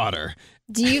a daughter.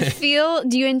 Do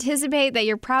you anticipate that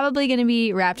you're probably going to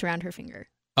be wrapped around her finger?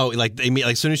 Oh, like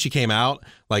as soon as she came out,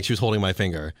 like she was holding my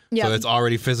finger. Yep. So it's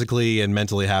already physically and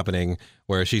mentally happening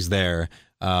where she's there.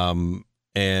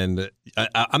 And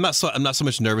I'm not so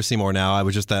much nervous anymore now. I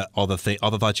was just that all the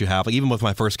thoughts you have. Like even with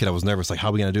my first kid, I was nervous. Like, how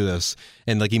are we gonna do this?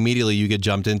 And like immediately you get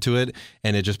jumped into it,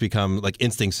 and it just becomes like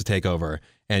instincts to take over.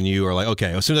 And you are like,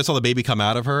 okay. As soon as I saw the baby come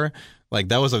out of her, like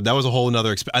that was a whole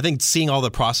nother. I think seeing all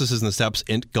the processes and the steps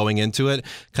going into it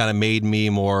kind of made me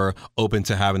more open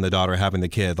to having the daughter, having the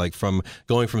kid. Like from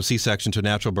going from C-section to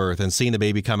natural birth, and seeing the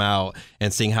baby come out,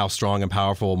 and seeing how strong and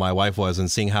powerful my wife was, and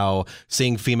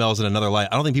seeing females in another light.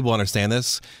 I don't think people understand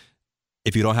this.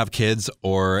 If you don't have kids,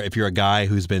 or if you're a guy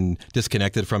who's been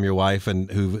disconnected from your wife, and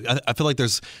I feel like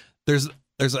there's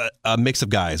a mix of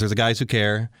guys. There's the guys who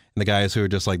care, and the guys who are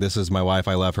just like, this is my wife,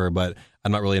 I love her, but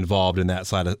I'm not really involved in that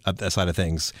side of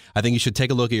things. I think you should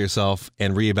take a look at yourself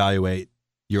and reevaluate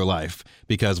your life,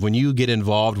 because when you get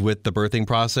involved with the birthing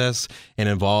process and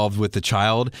involved with the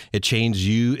child, it changes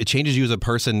you as a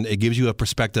person. It gives you a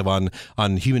perspective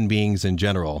on human beings in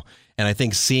general. And I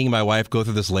think seeing my wife go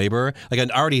through this labor, like I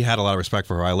already had a lot of respect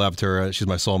for her. I loved her. She's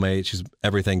my soulmate. She's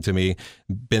everything to me.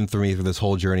 Been through this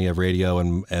whole journey of radio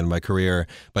and my career.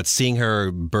 But seeing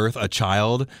her birth a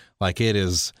child, like it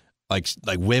is like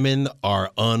women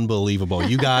are unbelievable.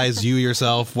 You guys, you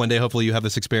yourself, one day hopefully you have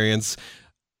this experience.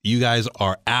 You guys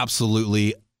are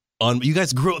absolutely you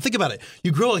guys grow. Think about it.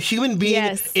 You grow a human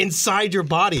being inside your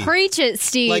body. Preach it,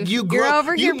 Steve. Like you're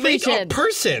over here preaching. You make a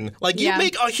person. Like you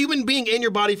make a human being in your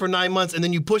body for 9 months, and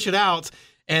then you push it out.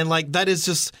 And like that is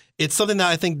just, it's something that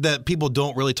I think that people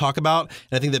don't really talk about.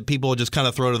 And I think that people just kind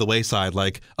of throw to the wayside.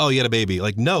 Like, oh, you had a baby.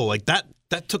 Like, no, like that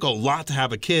took a lot to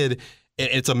have a kid.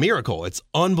 It's a miracle. It's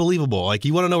unbelievable. Like,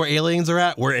 you want to know where aliens are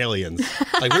at? We're aliens.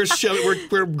 Like,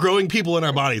 we're growing people in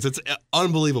our bodies. It's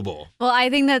unbelievable. Well, I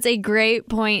think that's a great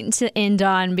point to end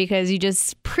on, because you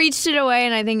just preached it away,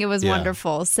 and I think it was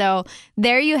wonderful. So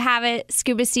there you have it.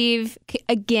 Scuba Steve,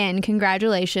 again,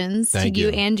 congratulations to you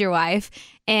and your wife,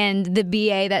 and the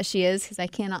BA that she is, because I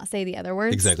cannot say the other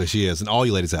words. Exactly, she is. And all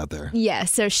you ladies out there.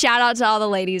 Yes, so shout out to all the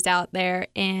ladies out there,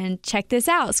 and check this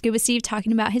out. Scuba Steve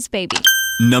talking about his baby.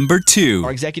 Number 2. Our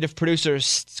executive producer,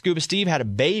 Scuba Steve, had a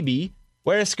baby.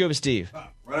 Where is Scuba Steve?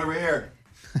 Right over here.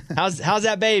 How's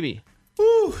that baby?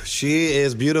 Whew, she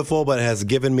is beautiful, but has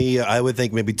given me, I would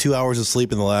think, maybe 2 hours of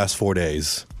sleep in the last 4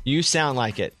 days. You sound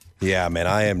like it. Yeah, man,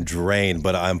 I am drained,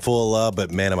 but I'm full of love,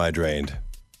 but man, am I drained.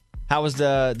 How was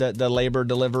the labor,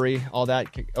 delivery, all that?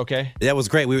 Okay? That was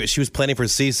great. She was planning for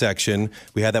C-section.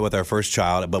 We had that with our first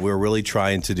child, but we were really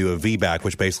trying to do a VBAC,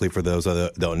 which basically, for those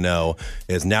that don't know,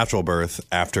 is natural birth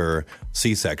after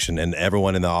C-section. And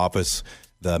everyone in the office,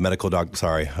 the medical doctor,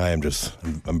 sorry, I'm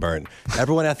burnt.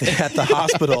 Everyone at the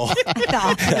hospital,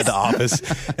 at the office,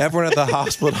 everyone at the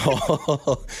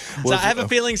hospital. So I have a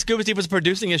feeling Scuba Steve was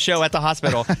producing a show at the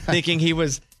hospital, thinking he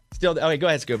was still. Okay, go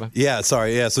ahead, Scuba. Yeah,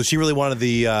 sorry. Yeah, so she really wanted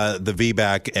the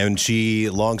VBAC, and she,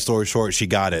 long story short, she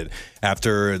got it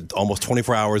after almost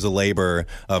 24 hours of labor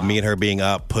of me and her being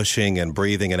up, pushing and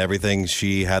breathing and everything.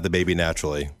 She had the baby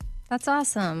naturally. That's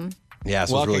awesome. Yeah,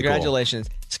 so well, it was really congratulations.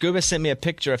 Cool. Scuba sent me a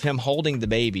picture of him holding the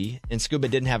baby, and Scuba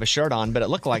didn't have a shirt on, but it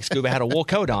looked like Scuba had a wool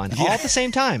coat on all at the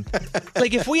same time.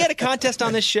 Like, if we had a contest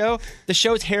on this show, the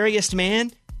show's hairiest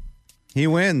man, he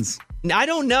wins. I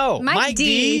don't know. Mike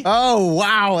D. Oh,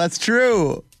 wow, that's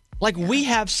true. Like, we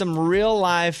have some real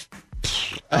life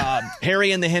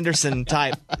Harry and the Henderson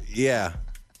type. Yeah.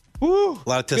 Woo. A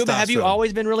lot of testosterone. Scuba, have you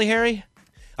always been really hairy?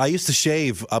 I used to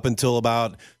shave up until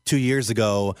about 2 years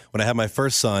ago when I had my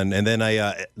first son, and then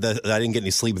I didn't get any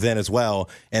sleep then as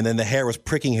well. And then the hair was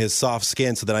pricking his soft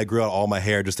skin, so then I grew out all my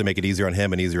hair just to make it easier on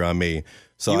him and easier on me.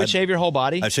 So you would shave your whole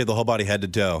body? I'd shave the whole body head to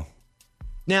toe.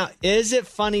 Now, is it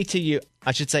funny to you,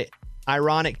 I should say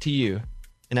ironic to you,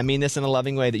 and I mean this in a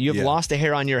loving way, that you have lost a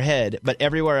hair on your head, but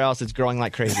everywhere else it's growing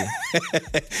like crazy?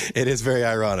 It is very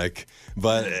ironic,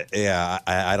 but yeah,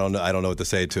 I don't know what to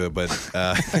say to it. But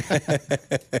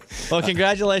well,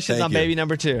 congratulations on baby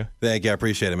number 2. Thank you, I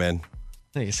appreciate it, man.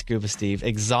 Thank you, Scuba Steve.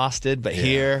 Exhausted, but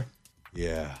here.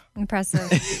 Yeah.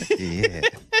 Impressive. Yeah.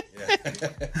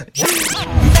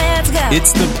 Let's go.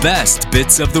 It's the best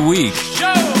bits of the week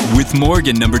with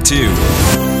Morgan number 2.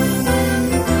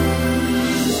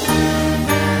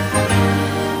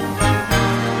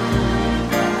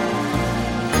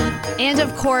 And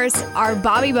of course, our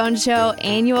Bobby Bones Show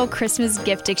annual Christmas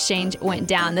gift exchange went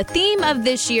down. The theme of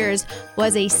this year's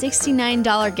was a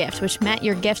 $69 gift, which meant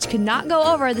your gift could not go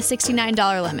over the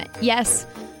 $69 limit. Yes,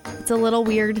 it's a little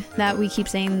weird that we keep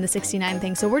saying the 69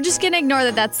 thing, so we're just going to ignore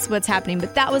that that's what's happening.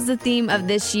 But that was the theme of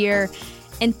this year.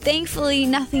 And thankfully,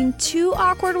 nothing too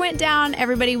awkward went down.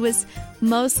 Everybody was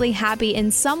mostly happy,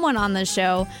 and someone on the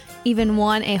show even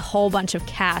won a whole bunch of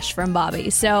cash from Bobby.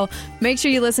 So make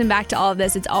sure you listen back to all of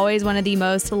this. It's always one of the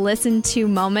most listened to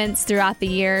moments throughout the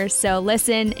year. So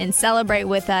listen and celebrate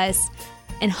with us,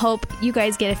 and hope you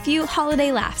guys get a few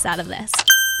holiday laughs out of this.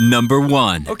 Number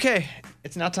 1. Okay,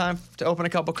 it's now time to open a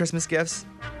couple Christmas gifts.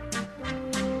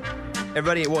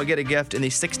 Everybody will get a gift in the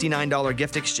 $69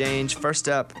 gift exchange. First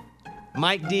up,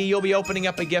 Mike D, you'll be opening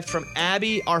up a gift from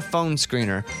Abby, our phone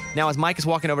screener. Now, as Mike is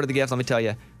walking over to the gift, let me tell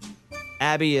you,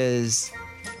 Abby is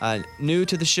new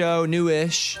to the show,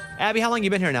 newish. Abby, how long have you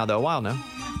been here now, though? A while now.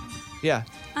 Yeah.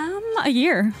 A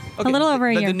year. Okay. A little over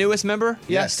a year. The newest member?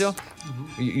 Yeah, Yes. still?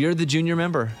 You're the junior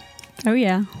member. Oh,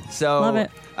 yeah. So Love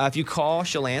it. If you call,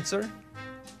 she'll answer.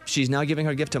 She's now giving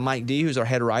her gift to Mike D, who's our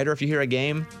head writer. If you hear a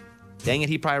game, dang it,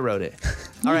 he probably wrote it.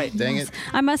 All right. Dang it.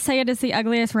 I must say it is the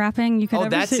ugliest wrapping you could ever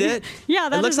that's see. it? Yeah,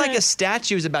 that It looks is like it. a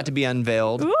statue is about to be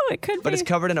unveiled. Ooh, it could But be. it's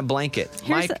covered in a blanket.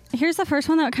 Here's the first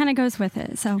one that kind of goes with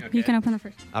it. So you can open the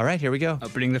first. All right, here we go.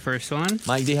 Opening the first one.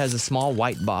 Mike D has a small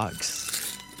white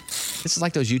box. This is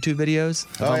like those YouTube videos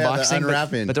of Oh, yeah, the unboxing,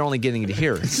 unwrapping. but they're only getting to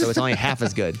here, so it's only half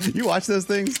as good. You watch those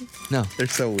things? No. They're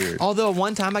so weird. Although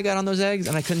one time I got on those eggs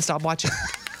and I couldn't stop watching.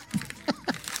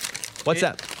 What's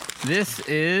that? This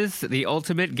is the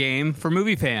ultimate game for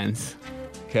movie fans.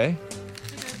 Okay.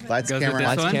 Lights, Goes with camera, this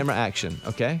action. one. Camera, action.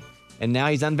 Okay. And now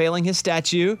he's unveiling his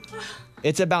statue.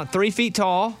 It's about 3 feet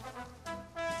tall.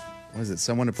 Was it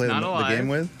someone to play Not the alive. game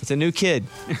with? It's a new kid.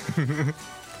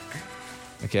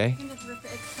 Okay.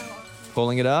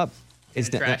 Pulling it up. It's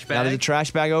a trash now there's a bag.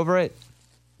 trash bag over it.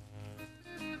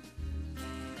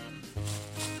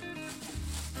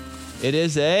 It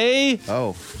is a...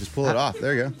 Oh, just pull it off.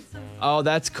 There you go. Oh,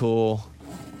 that's cool.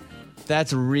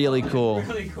 That's really cool.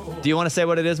 Really cool. Do you want to say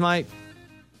what it is, Mike?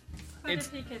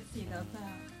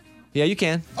 Yeah, you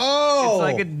can. Oh! It's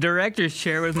like a director's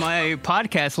chair with my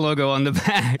podcast logo on the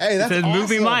back. Hey, that's it says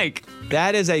Movie awesome. Mike.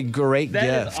 That is a great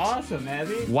That gift. is awesome,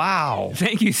 Abby. Wow.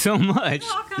 Thank you so much.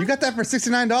 You got that for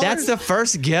 $69? That's the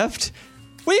first gift?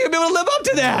 We ain't gonna be able to live up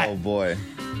to that. Oh, boy.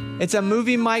 It's a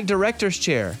Movie Mike director's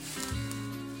chair.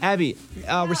 Abby,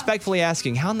 respectfully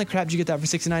asking, how in the crap did you get that for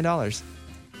 $69?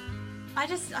 I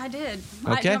did.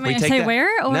 Okay, Want me we to take say that.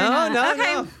 where? Or No, not? no,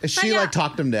 okay. no. Is she like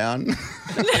talked him down?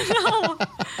 No.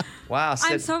 Wow.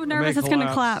 I'm so nervous it's going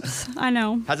to collapse. I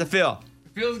know. How's it feel?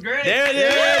 Feels great. There it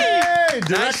is. Hey,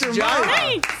 Nice Director job. Mike.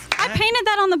 Thanks. I painted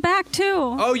that on the back, too.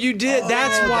 Oh, you did.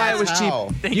 That's why it was how.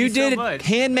 cheap. Thank you you so did much.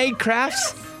 handmade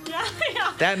crafts? Yeah.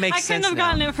 That makes I sense couldn't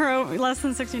have now. gotten it for less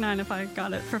than $69 if I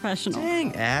got it professional.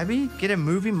 Dang, Abby. Get a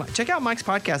movie. Check out Mike's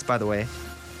podcast, by the way.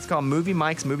 It's called Movie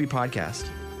Mike's Movie Podcast.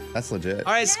 That's legit.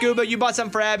 All right, Scuba, you bought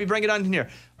something for Abby. Bring it on in here.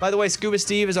 By the way, Scuba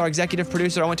Steve is our executive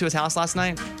producer. I went to his house last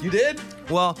night. You did?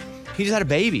 Well, he just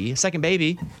had a second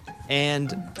baby,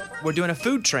 and we're doing a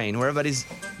food train where everybody's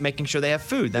making sure they have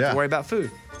food. They don't have to worry about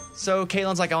food. So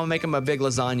Caitlin's like, I'm going to make him a big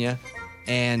lasagna.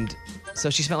 And so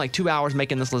she spent like 2 hours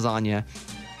making this lasagna.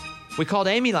 We called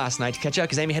Amy last night to catch up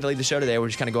because Amy had to leave the show today. We're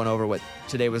just kind of going over what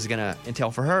today was going to entail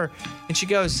for her. And she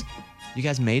goes, you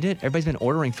guys made it? Everybody's been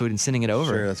ordering food and sending it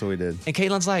over. Sure, that's what we did. And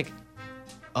Caitlin's like,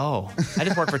 oh, I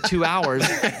just worked for 2 hours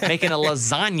making a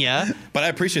lasagna. But I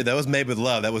appreciate that. It was made with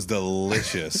love. That was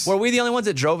delicious. Were we the only ones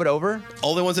that drove it over?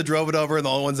 Only ones that drove it over and the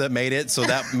only ones that made it. So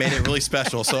that made it really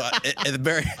special. So we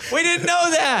didn't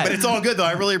know that. But it's all good though.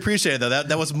 I really appreciate that.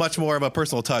 That was much more of a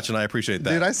personal touch, and I appreciate that.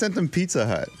 Dude, I sent them Pizza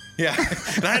Hut. Yeah,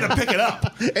 and I had to pick it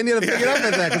up. And you had to pick it up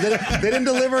at that because they didn't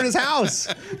deliver in his house.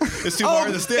 It's too far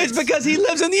in the sticks. It's because he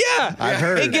lives in the I've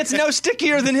heard. It gets no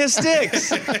stickier than his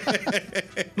sticks.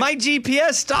 My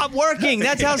GPS stopped working.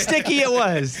 That's how sticky it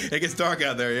was. It gets dark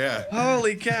out there, yeah.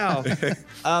 Holy cow.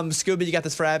 Scooby, you got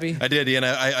this for Abby? I did, and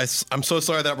I'm so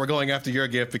sorry that we're going after your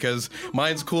gift because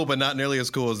mine's cool, but not nearly as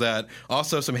cool as that.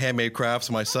 Also, some handmade crafts.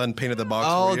 My son painted the box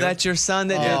for you. Oh, that's your son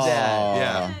that did that.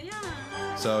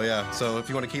 Yeah. So if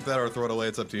you want to keep that or throw it away,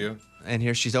 it's up to you. And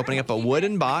here she's opening up a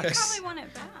wooden box. I probably want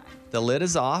it back. The lid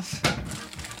is off.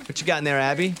 What you got in there,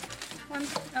 Abby?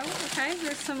 Okay.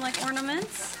 There's some like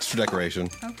ornaments. It's for decoration.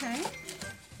 Okay.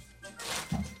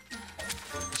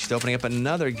 She's opening up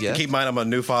another gift. Keep in mind, I'm a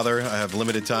new father. I have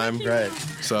limited time. Right.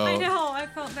 So I know. I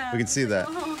felt bad. We can see that.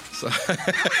 Oh.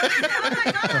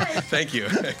 Thank you.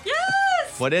 Yes.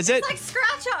 What is it? It's like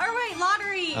scratch out or wait,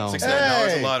 lottery. Oh.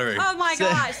 $69 in lottery. Oh my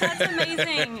gosh, that's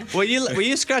amazing. Will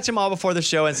you scratch them all before the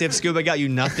show and see if Scuba got you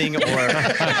nothing or Yeah,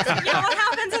 what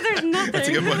happens if there's nothing? That's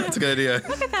a good one. That's a good idea.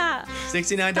 Look at that.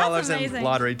 $69 That's in amazing.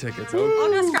 lottery tickets. I'll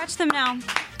go scratch them now.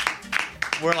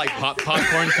 We're like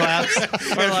popcorn claps. Yeah,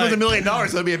 it's worth $1 million, so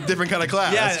it'd be a different kind of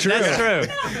class. Yeah, That's true. That's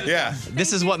true. Yeah.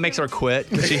 This is what makes her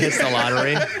quit when she hits the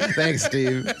lottery. Thanks,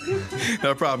 Steve.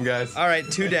 No problem, guys. All right,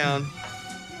 2 down.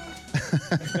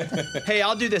 Hey,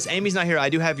 I'll do this. Amy's not here. I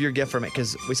do have your gift from it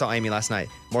because we saw Amy last night.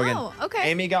 Morgan. Oh, okay.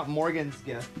 Amy got Morgan's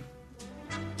gift.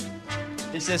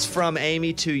 This is from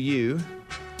Amy to you.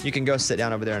 You can go sit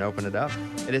down over there and open it up.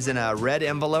 It is in a red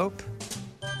envelope.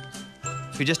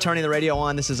 If you're just turning the radio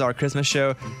on, this is our Christmas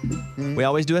show. We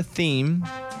always do a theme.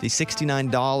 The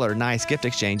 $69 nice gift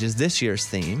exchange is this year's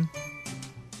theme.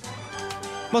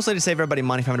 Mostly to save everybody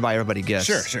money from having to buy everybody gifts.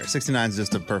 Sure. 69 is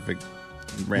just a perfect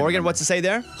random Morgan, number. what's to say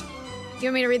there? You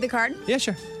want me to read the card? Yeah,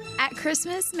 sure. At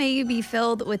Christmas, may you be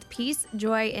filled with peace,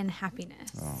 joy, and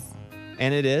happiness.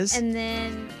 And it is? And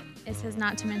then it says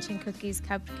not to mention cookies,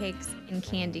 cupcakes, and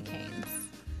candy canes.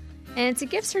 And it's a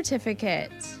gift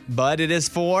certificate. But it is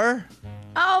for?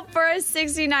 Oh, for a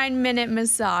 69-minute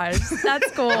massage. That's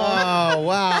cool. Oh,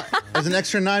 wow. There's an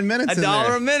extra 9 minutes in there.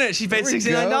 $1 a minute. She paid There we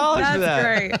 $69 go. for that. That's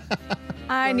great.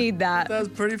 I need that. That's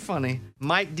pretty funny.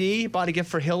 Mike D bought a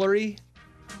gift for Hillary.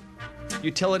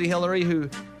 Utility Hillary, who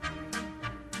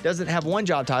doesn't have one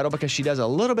job title because she does a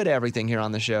little bit of everything here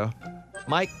on the show.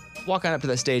 Mike, walk on up to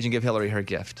the stage and give Hillary her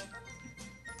gift.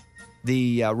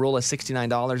 The rule is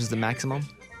 $69 is the maximum.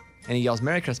 And he yells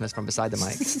Merry Christmas from beside the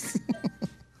mic.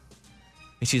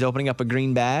 And she's opening up a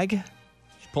green bag.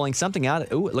 She's pulling something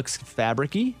out. Ooh, it looks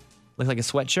fabric-y. Looks like a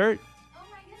sweatshirt. Oh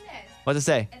my goodness. What does it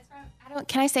say?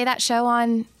 Can I say that show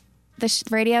on the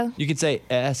radio? You can say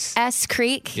S. S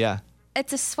Creek. Yeah.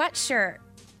 It's a sweatshirt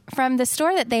from the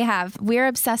store that they have. We're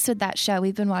obsessed with that show.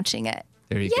 We've been watching it.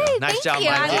 There you Yay, go. Nice thank job, you.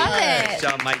 Mike I D. love it. Nice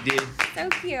job, Mike D. So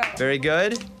cute. Very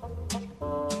good.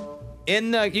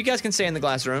 You guys can stay in the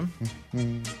glass room.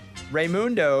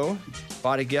 Raymundo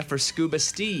bought a gift for Scuba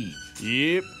Steve.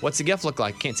 Yep. What's the gift look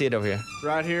like? Can't see it over here.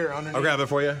 Right here. I'll grab it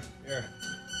for you. Here.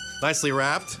 Nicely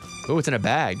wrapped. Oh, it's in a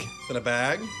bag. It's in a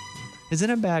bag. Is in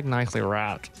a bag nicely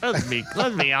wrapped? Let's be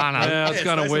honest. Yeah, it's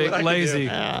kind of lazy.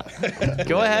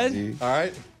 Go ahead. All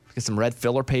right. Get some red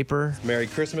filler paper. Merry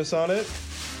Christmas on it.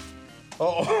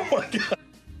 Oh my God.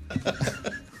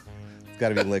 It's got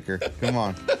to be liquor. Come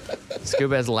on.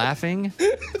 Scuba is laughing.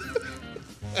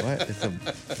 What?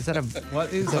 Is that a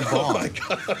It's a bong. Oh my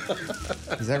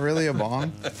God. Is that really a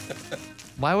bong?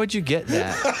 Why would you get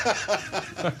that?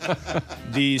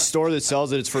 The store that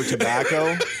sells it, it's for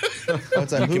tobacco.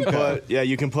 What's a hookah?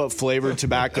 You can put flavored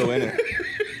tobacco in it.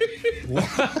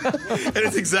 And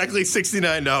it's exactly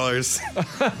 $69.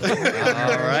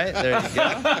 All right, there you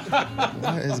go.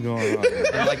 What is going on?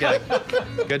 And like a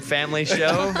good family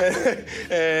show.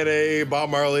 And a Bob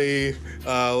Marley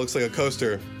looks like a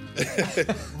coaster.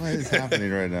 What is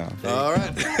happening right now? All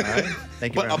right.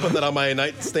 Thank you. I'll put that on my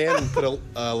nightstand and put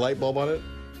a light bulb on it.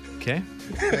 Okay.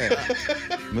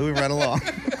 Moving right along.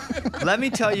 Let me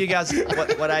tell you guys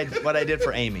what I did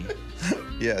for Amy.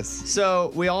 Yes.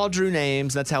 So we all drew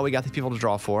names. That's how we got the people to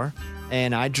draw for.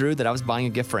 And I drew that I was buying a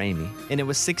gift for Amy, and it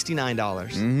was $69.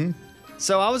 Mm-hmm.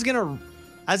 So I was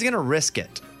gonna risk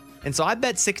it, and so I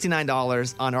bet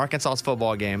 $69 on Arkansas's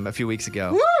football game a few weeks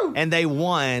ago. Woo! And they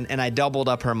won, and I doubled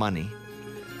up her money.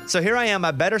 So here I am.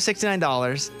 I bet her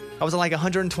 $69. I was at like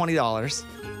 $120.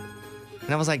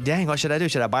 And I was like, dang, what should I do?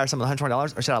 Should I buy her something with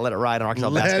 $120, or should I let it ride on Arkansas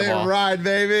basketball? Let it ride,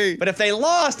 baby. But if they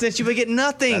lost, then she would get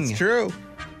nothing. That's true.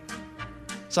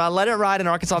 So I let it ride in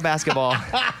Arkansas basketball.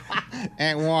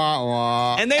 And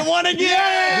wah. And they won again!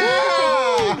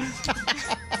 Yeah!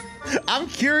 I'm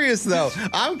curious, though.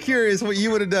 I'm curious what you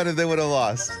would have done if they would have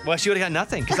lost. Well, she would have got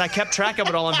nothing because I kept track of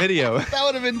it all on video. That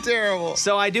would have been terrible.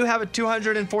 So I do have a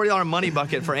 $240 money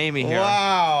bucket for Amy here.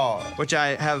 Wow. Which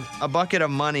I have a bucket of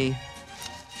money.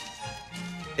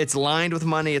 It's lined with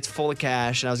money. It's full of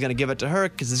cash. And I was going to give it to her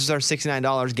because this is our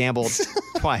 $69 gambled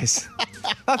twice.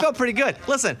 I felt pretty good.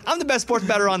 Listen, I'm the best sports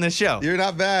bettor on this show. You're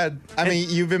not bad. I mean,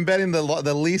 you've been betting the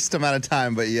least amount of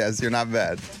time, but yes, you're not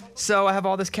bad. So I have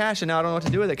all this cash, and now I don't know what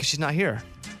to do with it because she's not here.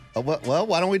 Well,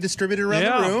 why don't we distribute it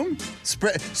around the room?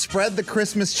 Spread the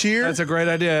Christmas cheer. That's a great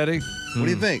idea, Eddie. What do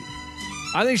you think?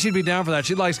 I think she'd be down for that.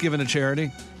 She likes giving to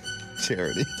charity.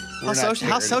 Charity.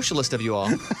 How socialist of you all.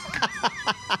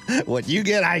 What you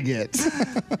get, I get.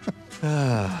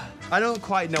 I don't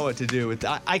quite know what to do with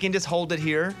that. I can just hold it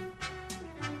here.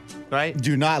 Right?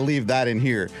 Do not leave that in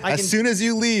here. As soon as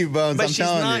you leave, Bones, I'm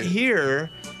telling you. But she's not here,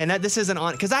 and this isn't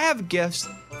on, because I have gifts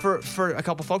for a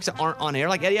couple folks that aren't on air.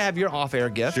 Like, Eddie, I have your off-air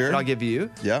gift that I'll give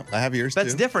you. Yeah, I have yours,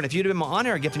 That's too. different. If you'd have been my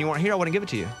on-air gift and you weren't here, I wouldn't give it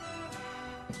to you.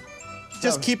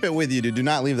 Just keep it with you, dude. Do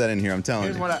not leave that in here, I'm telling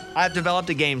Here's you. what I've developed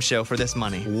a game show for this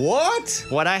money. What?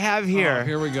 What I have here,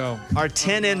 here we go, are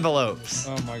 10 envelopes.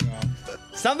 Oh, my God.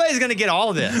 Somebody's going to get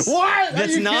all of this. What?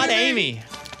 That's not Amy.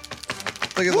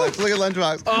 Look at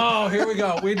Lunchbox. Oh, here we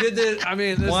go. We did this. I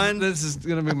mean, this is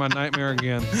going to be my nightmare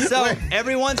again. So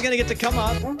everyone's going to get to come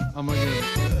up. Oh, my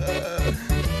God.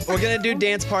 We're going to do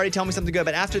dance party, tell me something good.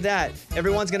 But after that,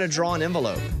 everyone's going to draw an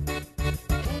envelope.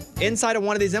 Inside of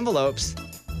one of these envelopes,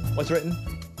 what's written?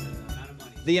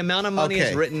 The amount of money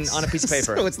is written on a piece of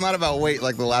paper. So it's not about weight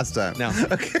like the last time. No.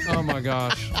 Okay. Oh, my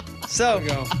gosh. So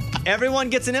everyone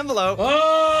gets an envelope.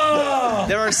 Oh!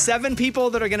 There are 7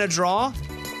 people that are going to draw.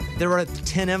 There are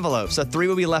 10 envelopes, so 3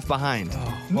 will be left behind.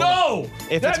 No!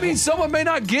 That means someone may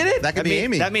not get it? That could be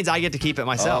Amy. That means I get to keep it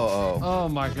myself. Oh,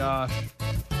 my gosh.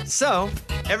 So,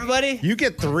 everybody. You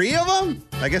get 3 of them?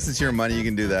 I guess it's your money. You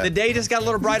can do that. The day just got a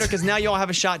little brighter because now you all have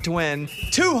a shot to win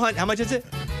 200. How much is it?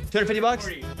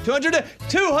 $250?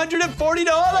 $240. Hey,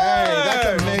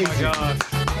 that's amazing. Oh, my gosh.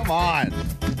 Come on.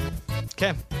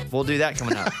 Okay, we'll do that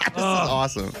coming up. This is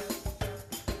awesome.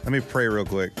 Let me pray real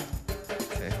quick.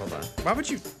 Okay, hold on. Why would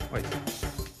you wait?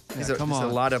 These are come on. a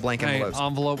lot of blank envelopes.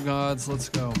 Envelope gods, let's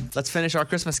go. Let's finish our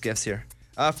Christmas gifts here.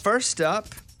 First up,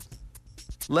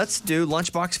 let's do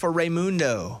lunchbox for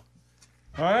Raymundo. All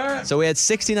right. So we had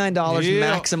 $69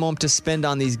 maximum to spend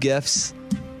on these gifts.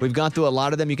 We've gone through a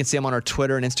lot of them. You can see them on our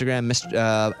Twitter and Instagram,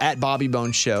 at Bobby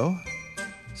Bones Show.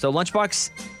 So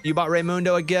Lunchbox, you bought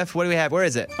Raymundo a gift. What do we have? Where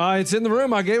is it? It's in the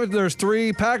room. I gave it. There's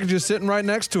 3 packages sitting right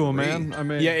next to him, man. I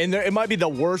mean, Yeah, and it might be the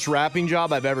worst wrapping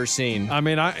job I've ever seen. I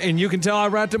mean, and you can tell I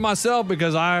wrapped it myself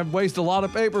because I waste a lot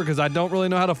of paper because I don't really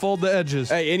know how to fold the edges.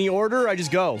 Hey, any order? I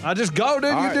just go. I just go,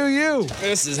 dude. All You right. do you.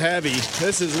 This is heavy.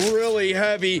 This is really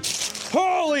heavy.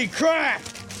 Holy crap!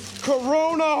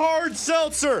 Corona hard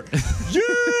seltzer. Yeah!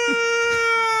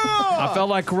 I felt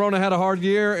like Corona had a hard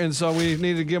year, and so we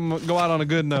needed to go out on a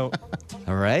good note.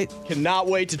 All right. Cannot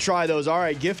wait to try those. All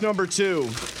right, gift number 2.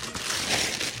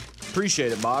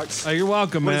 Appreciate it, Box. You're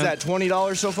welcome, What man. is that,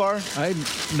 $20 so far? I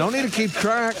no need to keep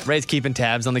track. Ray's keeping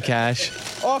tabs on the cash.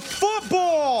 A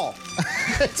football!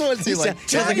 That's what it seems like.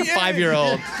 Sounds like a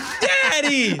 5-year-old.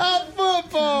 Daddy! A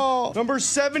football! Number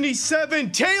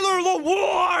 77, Taylor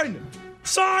Lewan!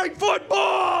 Signed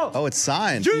football! Oh, it's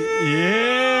signed.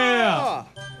 Yeah!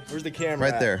 Where's the camera?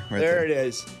 Right at? there, right there there. it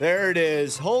is. There it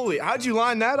is. Holy, how'd you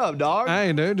line that up, dog?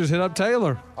 Hey, dude, just hit up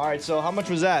Taylor. All right, so how much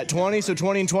was that? 20, so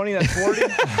 20 and 20, that's 40?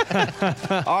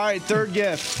 All right, third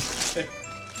gift.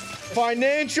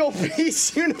 Financial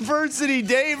Peace University,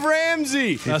 Dave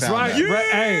Ramsey. That's right.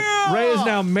 Yeah! Ray is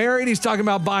now married. He's talking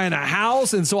about buying a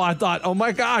house. And so I thought, oh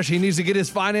my gosh, he needs to get his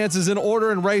finances in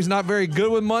order. And Ray's not very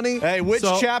good with money. Hey, which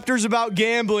chapter's about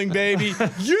gambling, baby?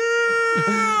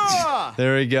 Yeah!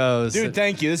 There he goes. Dude,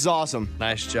 thank you. This is awesome.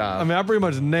 Nice job. I mean, I pretty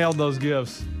much nailed those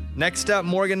gifts. Next up,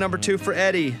 Morgan, number 2 for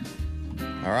Eddie.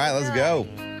 All right, let's go.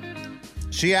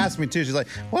 She asked me too. She's like,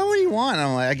 "What do you want?" And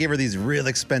I'm like, I gave her these real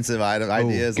expensive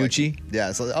ideas. Gucci? Like,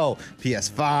 yeah. So,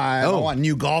 PS5. I want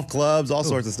new golf clubs, all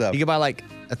sorts of stuff. You could buy like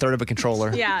a third of a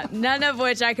controller. Yeah, none of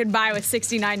which I could buy with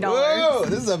 $69. Whoa,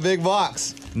 this is a big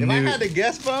box. If I had to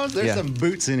guess, Bones, there's some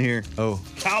boots in here. Oh.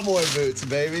 Cowboy boots,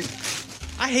 baby.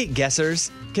 I hate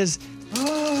guessers because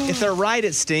if they're right,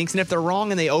 it stinks. And if they're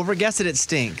wrong and they overguess it, it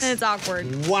stinks. And it's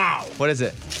awkward. Wow. What is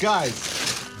it? Guys,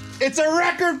 it's a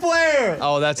record player.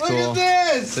 Oh, that's Look cool. Look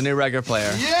at this. It's a new record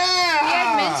player. He Yeah.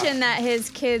 had mentioned that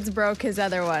his kids broke his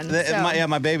other one.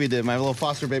 My baby did. My little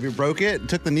foster baby broke it,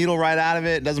 took the needle right out of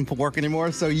it. It doesn't work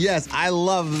anymore. So, yes, I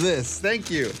love this.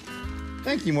 Thank you.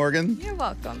 Thank you, Morgan. You're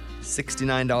welcome.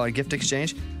 $69 gift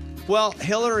exchange. Well,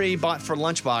 Hillary bought for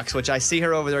Lunchbox, which I see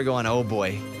her over there going, oh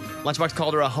boy. Lunchbox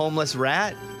called her a homeless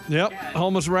rat. Yep,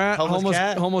 homeless rat,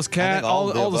 homeless cat,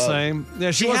 all the same.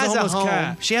 Yeah, she was has a homeless home.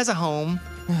 cat. She has a home.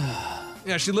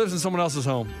 Yeah, she lives in someone else's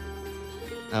home.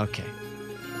 Okay.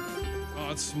 Oh,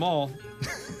 it's small.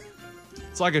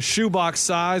 It's like a shoebox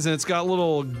size, and it's got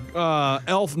little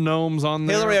elf gnomes on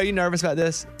there. Hillary, are you nervous about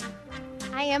this?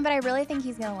 I am, but I really think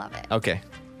he's going to love it. Okay.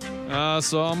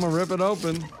 So I'm going to rip it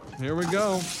open. Here we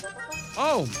go.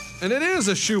 Oh, and it is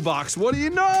a shoebox. What do you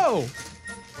know?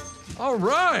 All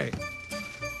right.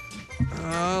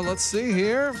 Let's see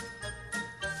here.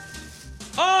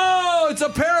 Oh, it's a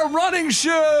pair of running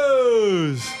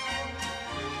shoes.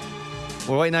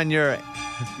 We're waiting on your.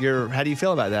 How do you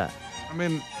feel about that? I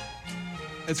mean,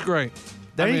 it's great.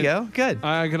 There you go. Good.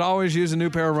 I could always use a new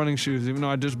pair of running shoes, even though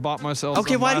I just bought myself.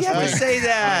 Okay, some why do you last have week. to say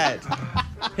that?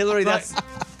 Hillary,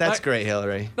 that's great,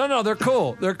 Hillary. No, they're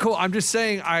cool. They're cool. I'm just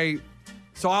saying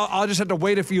So I'll just have to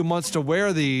wait a few months to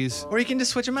wear these. Or you can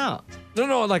just switch them out.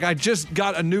 No, like I just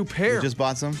got a new pair. You just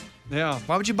bought some? Yeah.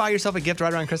 Why would you buy yourself a gift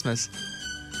right around Christmas?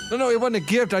 No, it wasn't a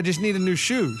gift. I just needed new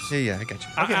shoes. Yeah, I got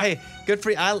you. Okay, hey, good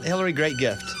for you. Hillary, great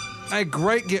gift. Hey,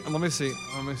 great gift. Let me see.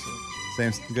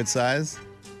 Same good size?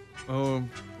 Oh.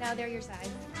 No, they're your size.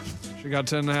 She got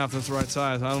 10 and a half. That's the right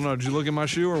size. I don't know. Did you look at my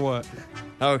shoe or what?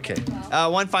 Okay.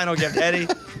 One final gift, Eddie.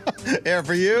 Here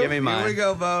for you. Give me mine. Here we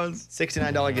go, Bones.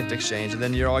 $69 gift exchange, and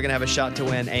then you're all gonna have a shot to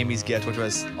win Amy's gift, which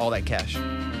was all that cash.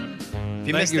 If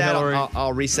you missed that,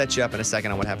 I'll reset you up in a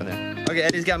second on what happened there. Okay,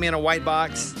 Eddie's got me in a white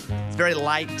box. It's very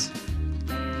light.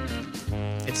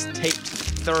 It's taped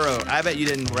thorough. I bet you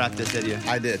didn't wrap this, did you?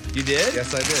 I did. You did?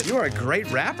 Yes, I did. You are a great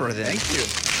rapper then. Thank you.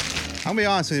 I'll be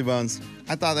honest with you, Bones.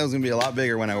 I thought that was gonna be a lot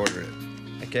bigger when I ordered it.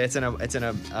 Okay, it's in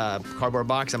a cardboard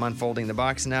box. I'm unfolding the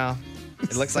box now.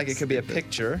 It looks like it could be a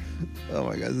picture. Oh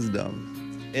my God, this is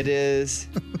dumb. It is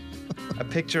a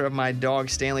picture of my dog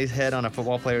Stanley's head on a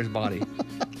football player's body.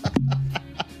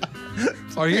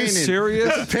 Are you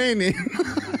serious? It's a painting.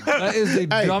 That is the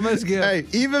dumbest gift. Hey,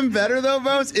 even better though,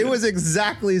 Bones, it was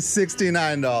exactly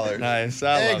 $69. Nice.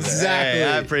 I love exactly. It.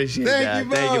 Hey, I appreciate that.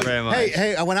 Thank you very much.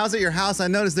 Hey, when I was at your house, I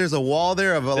noticed there's a wall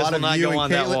there of a lot of you and Caitlin. This will not go on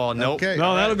that wall. Nope. Okay.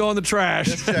 No, that'll go in the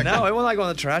trash. No, it will not go in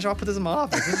the trash. I'll put this in my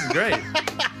office. This is great.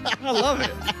 I love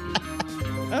it.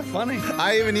 That's funny.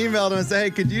 I even emailed him and said, hey,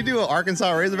 could you do an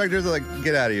Arkansas Razorback jersey? Like,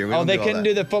 get out of here. We Oh, don't they do all couldn't that.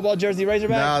 do the football jersey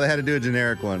Razorback? No, they had to do a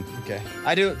generic one. Okay.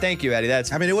 I do. Thank you, Eddie.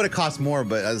 I mean, it would have cost more,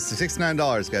 but it's $69,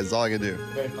 guys. That's all I could do.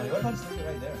 Very funny. What if I just stick it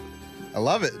right there? I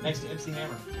love it. Next to MC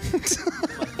Hammer.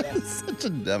 Such a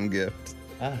dumb gift.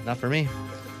 Not for me.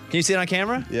 Can you see it on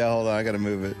camera? Yeah, hold on. I got to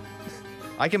move it.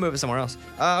 I can move it somewhere else.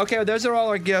 Okay, well, those are all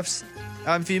our gifts.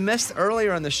 If you missed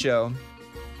earlier in the show,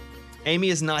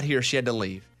 Amy is not here. She had to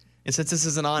leave. And since this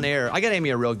is an on-air, I got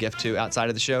Amy a real gift too outside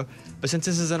of the show. But since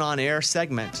this is an on-air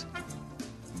segment,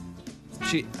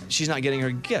 she's not getting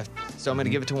her gift. So I'm going to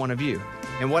give it to one of you.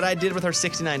 And what I did with her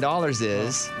 $69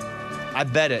 is I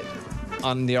bet it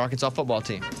on the Arkansas football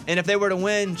team. And if they were to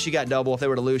win, she got double. If they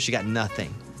were to lose, she got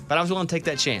nothing. But I was willing to take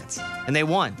that chance. And they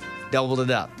won. Doubled it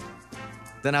up.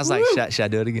 Then I was like, should I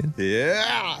do it again?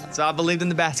 Yeah. So I believed in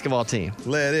the basketball team.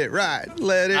 Let it ride.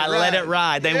 Let it ride. I let it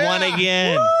ride. They won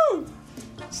again. Woo!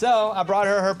 So I brought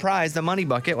her prize, the money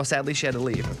bucket. Well, sadly, she had to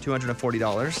leave,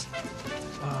 $240.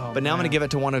 But now I'm going to give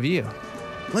it to one of you.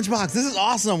 Lunchbox, this is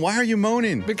awesome. Why are you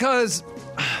moaning? Because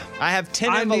I have 10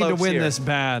 I envelopes need to win here. this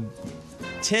bad.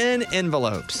 10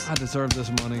 envelopes. I deserve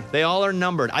this money. They all are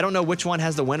numbered. I don't know which one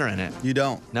has the winner in it. You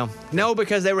don't? No,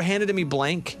 because they were handed to me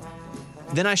blank.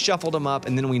 Then I shuffled them up,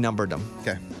 and then we numbered them.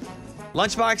 Okay.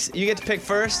 Lunchbox, you get to pick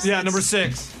first. Yeah, number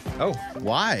 6. Oh,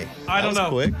 why? I don't know.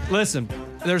 Quick. Listen,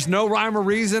 there's no rhyme or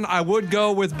reason. I would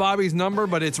go with Bobby's number,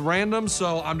 but it's random,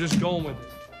 so I'm just going with it.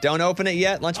 Don't open it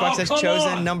yet. Lunchbox has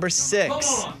chosen number 6.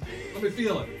 Come on. Let me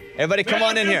feel it. Everybody, come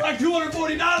on in here. Like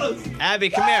 $240. Abby,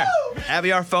 come here.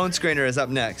 Abby, our phone screener, is up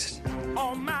next.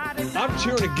 I'm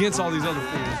cheering against all these other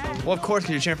things. Well, of course,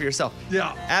 because you're cheering for yourself.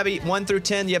 Yeah. Abby, 1 through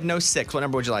 10, you have no 6. What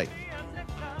number would you like?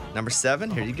 Number 7.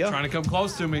 Here you go. Trying to come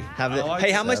close to me.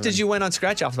 Hey, how much did you win on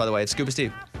scratch offs, by the way, at Scuba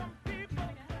Steve?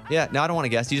 Yeah, no, I don't want to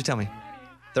guess. You just tell me.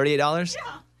 $38? Yeah.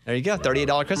 There you go.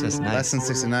 $38 Christmas. Nice. Less than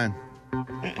 69.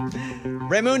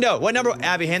 Raymundo, what number?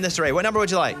 Abby, hand this to Ray. What number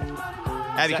would you like?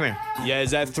 Abby, come here. Yeah,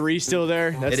 is that 3 still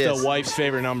there? That's It the is. wife's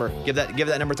favorite number. Give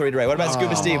that number 3 to Ray. What about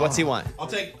Scuba Steve? What's he want? I'll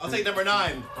take number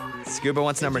 9. Scuba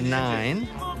wants number 9.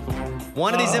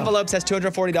 One of these envelopes has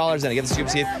 $240 in it. Give it to Scuba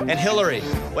Steve. And Hillary,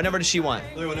 what number does she want?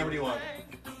 Hillary, what number do you want?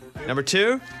 Number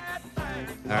 2? All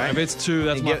right. If it's 2,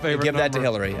 that's my favorite Give that to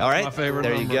number. Hillary. All right. My favorite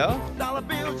There number. you go. Dollar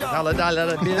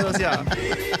bills, yeah.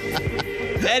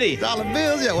 Eddie. Dollar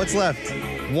bills, yeah. What's left?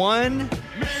 1.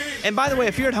 And by the way,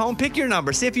 if you're at home, pick your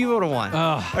number. See if you would have won.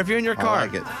 Or if you're in your car. I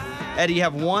like it. Eddie, you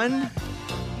have 1,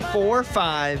 4,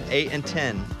 5, 8, and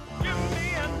 10.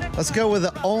 Let's go with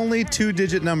the only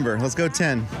 2-digit number. Let's go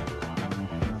 10.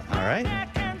 All right.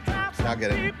 I'll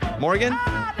get it. Morgan?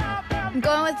 I'm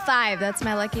going with 5. That's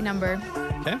my lucky number.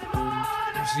 Okay.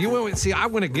 So I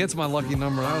went against my lucky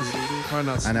number. I was trying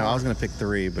not to. I know. I was going to pick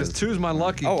 3, but Because 2 is my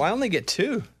lucky. Oh, I only get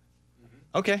 2.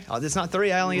 Okay. Oh, it's not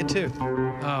 3. I only get 2.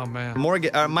 Oh, man.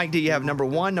 Morgan, Mike D, you have number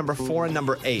 1, number 4, and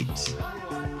number 8.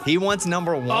 He wants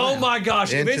number 1. Oh, my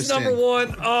gosh. If it's number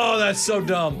 1, oh, that's so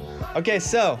dumb. Okay,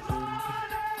 so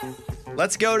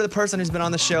let's go to the person who's been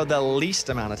on the show the least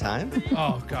amount of time.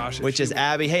 Oh, gosh. Which is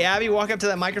Abby. Hey, Abby, walk up to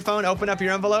that microphone, open up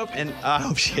your envelope, and I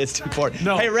hope she hits 240.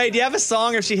 No. Hey, Ray, do you have a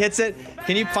song if she hits it?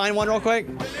 Can you find one real quick?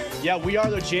 Yeah, we are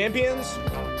the champions.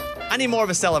 I need more of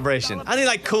a celebration. I need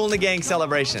like Cool in the Gang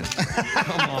celebration.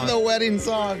 Come on. the wedding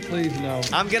song. Please, no.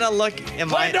 I'm going to look in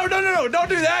my... Wait, no. Don't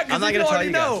do that. I'm not going to tell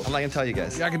you guys. I'm not going to tell you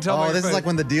guys. Yeah, I can tell by Oh, your this is face. like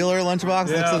when the dealer lunchbox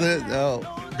looks Yeah. at it. Oh.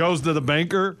 Goes to the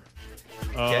banker.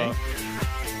 Okay.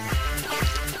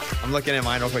 I'm looking at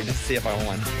mine real quick just to see if I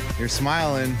won. You're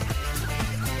smiling.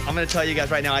 I'm going to tell you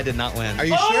guys right now I did not win. Are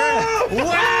you sure?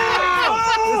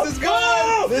 Wow! This is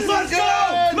good. This Let's is go!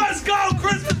 good. Let's go!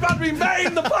 Christmas about to be made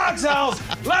in the box house.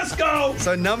 Let's go!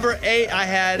 So number 8 I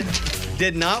had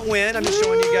did not win. I'm just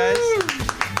showing you guys.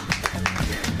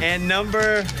 And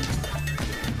number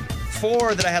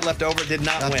 4 that I had left over did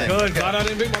not win. Good. Glad I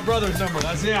didn't pick my brother's number.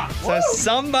 That's So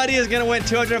somebody is going to win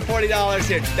 $240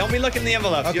 here. Don't be looking in the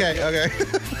envelope. Okay.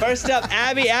 First up,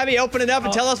 Abby. Abby, open it up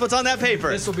and tell us what's on that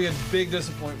paper. This will be a big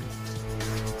disappointment.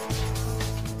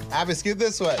 Abby, scoot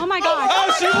this way. Oh my gosh.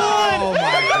 Oh, she won! Oh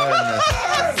my goodness.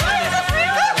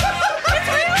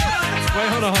 Wait,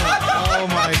 hold on. Oh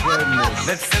my goodness.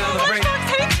 Let's celebrate.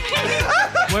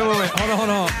 Wait. Hold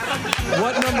on.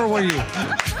 What number were you?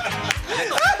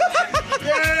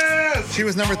 Yes! She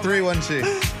was number 3, wasn't she?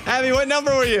 Abby, what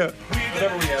number were you?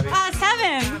 Whatever we have. 7.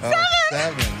 Oh,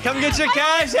 7. Come get your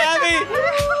cash, Abby.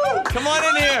 Come on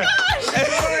in here.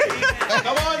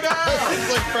 Come on down.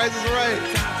 It's like Price is Right.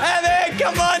 Abby,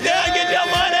 come on down. Get your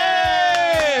money.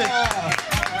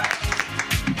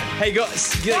 Hey, go.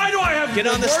 Why do I have Get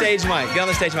on the stage mic. Get on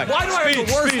the stage mic. Why do I have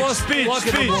the worst luck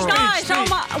in the Oh world? my gosh. Oh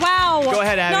my. Wow. Go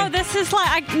ahead, Abby. No, this is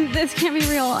like, this can't be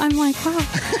real. I'm like, wow.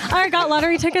 I got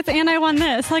lottery tickets and I won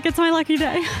this. Like, it's my lucky day.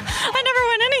 I never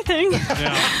win anything.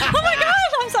 Yeah. Oh my gosh.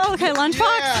 I'm so, okay,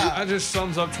 lunchbox. That just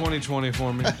sums up 2020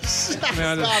 for me. Stop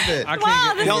it. I can't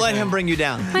Wow, get, Don't let him bring you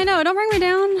down. I know. Don't bring me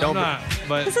down. Don't. I'm not,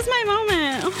 but This is my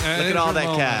moment. Oh Look at all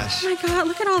that cash. my God.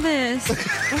 Look at all this.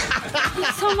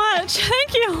 So much.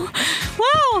 Thank you.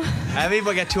 Wow. Abby,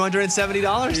 we got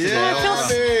 $270 today.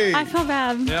 Yeah. I feel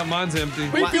bad. Yeah, mine's empty.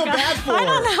 What do you feel bad for? I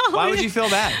don't know. Why would you feel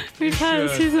bad?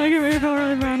 Because should. he's making me feel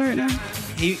really bad right now.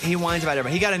 He whines about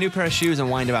everybody. He got a new pair of shoes and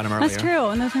whined about them earlier. That's true,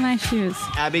 and those are nice shoes.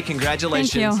 Abby,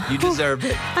 congratulations. Thank you. deserve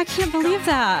it. I can't believe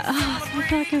that. Oh, I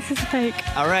feel like this is fake.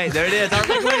 All right, there it is. Our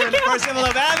big winner in the first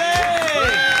envelope,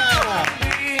 Abby!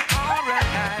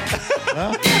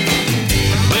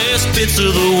 Best bits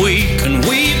of the week, and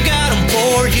we've got them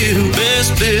for you.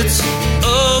 Best bits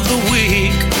of the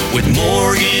week with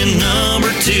Morgan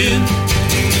number 2.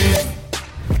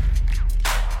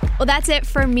 Well, that's it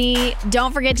for me.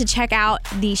 Don't forget to check out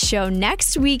the show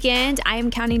next weekend. I am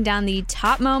counting down the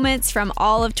top moments from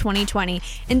all of 2020.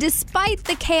 And despite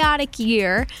the chaotic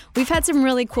year, we've had some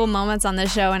really cool moments on the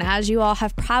show. And as you all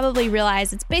have probably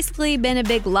realized, it's basically been a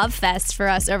big love fest for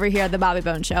us over here at the Bobby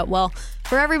Bone Show. Well,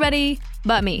 for everybody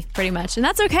but me, pretty much. And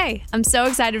that's okay. I'm so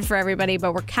excited for everybody,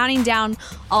 but we're counting down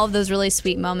all of those really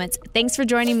sweet moments. Thanks for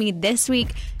joining me this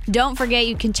week. Don't forget,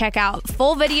 you can check out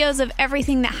full videos of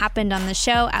everything that happened on the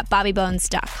show at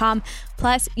bobbybones.com.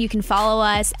 Plus, you can follow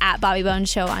us at Bobby Bones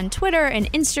Show on Twitter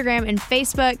and Instagram and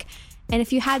Facebook. And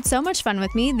if you had so much fun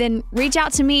with me, then reach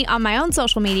out to me on my own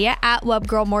social media at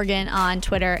WebGirlMorgan on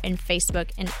Twitter and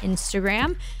Facebook and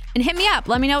Instagram. And hit me up.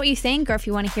 Let me know what you think or if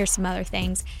you want to hear some other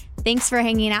things. Thanks for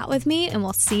hanging out with me, and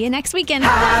we'll see you next weekend.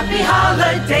 Happy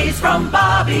holidays from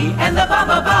Bobby and the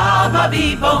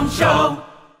Bobby Bones Show.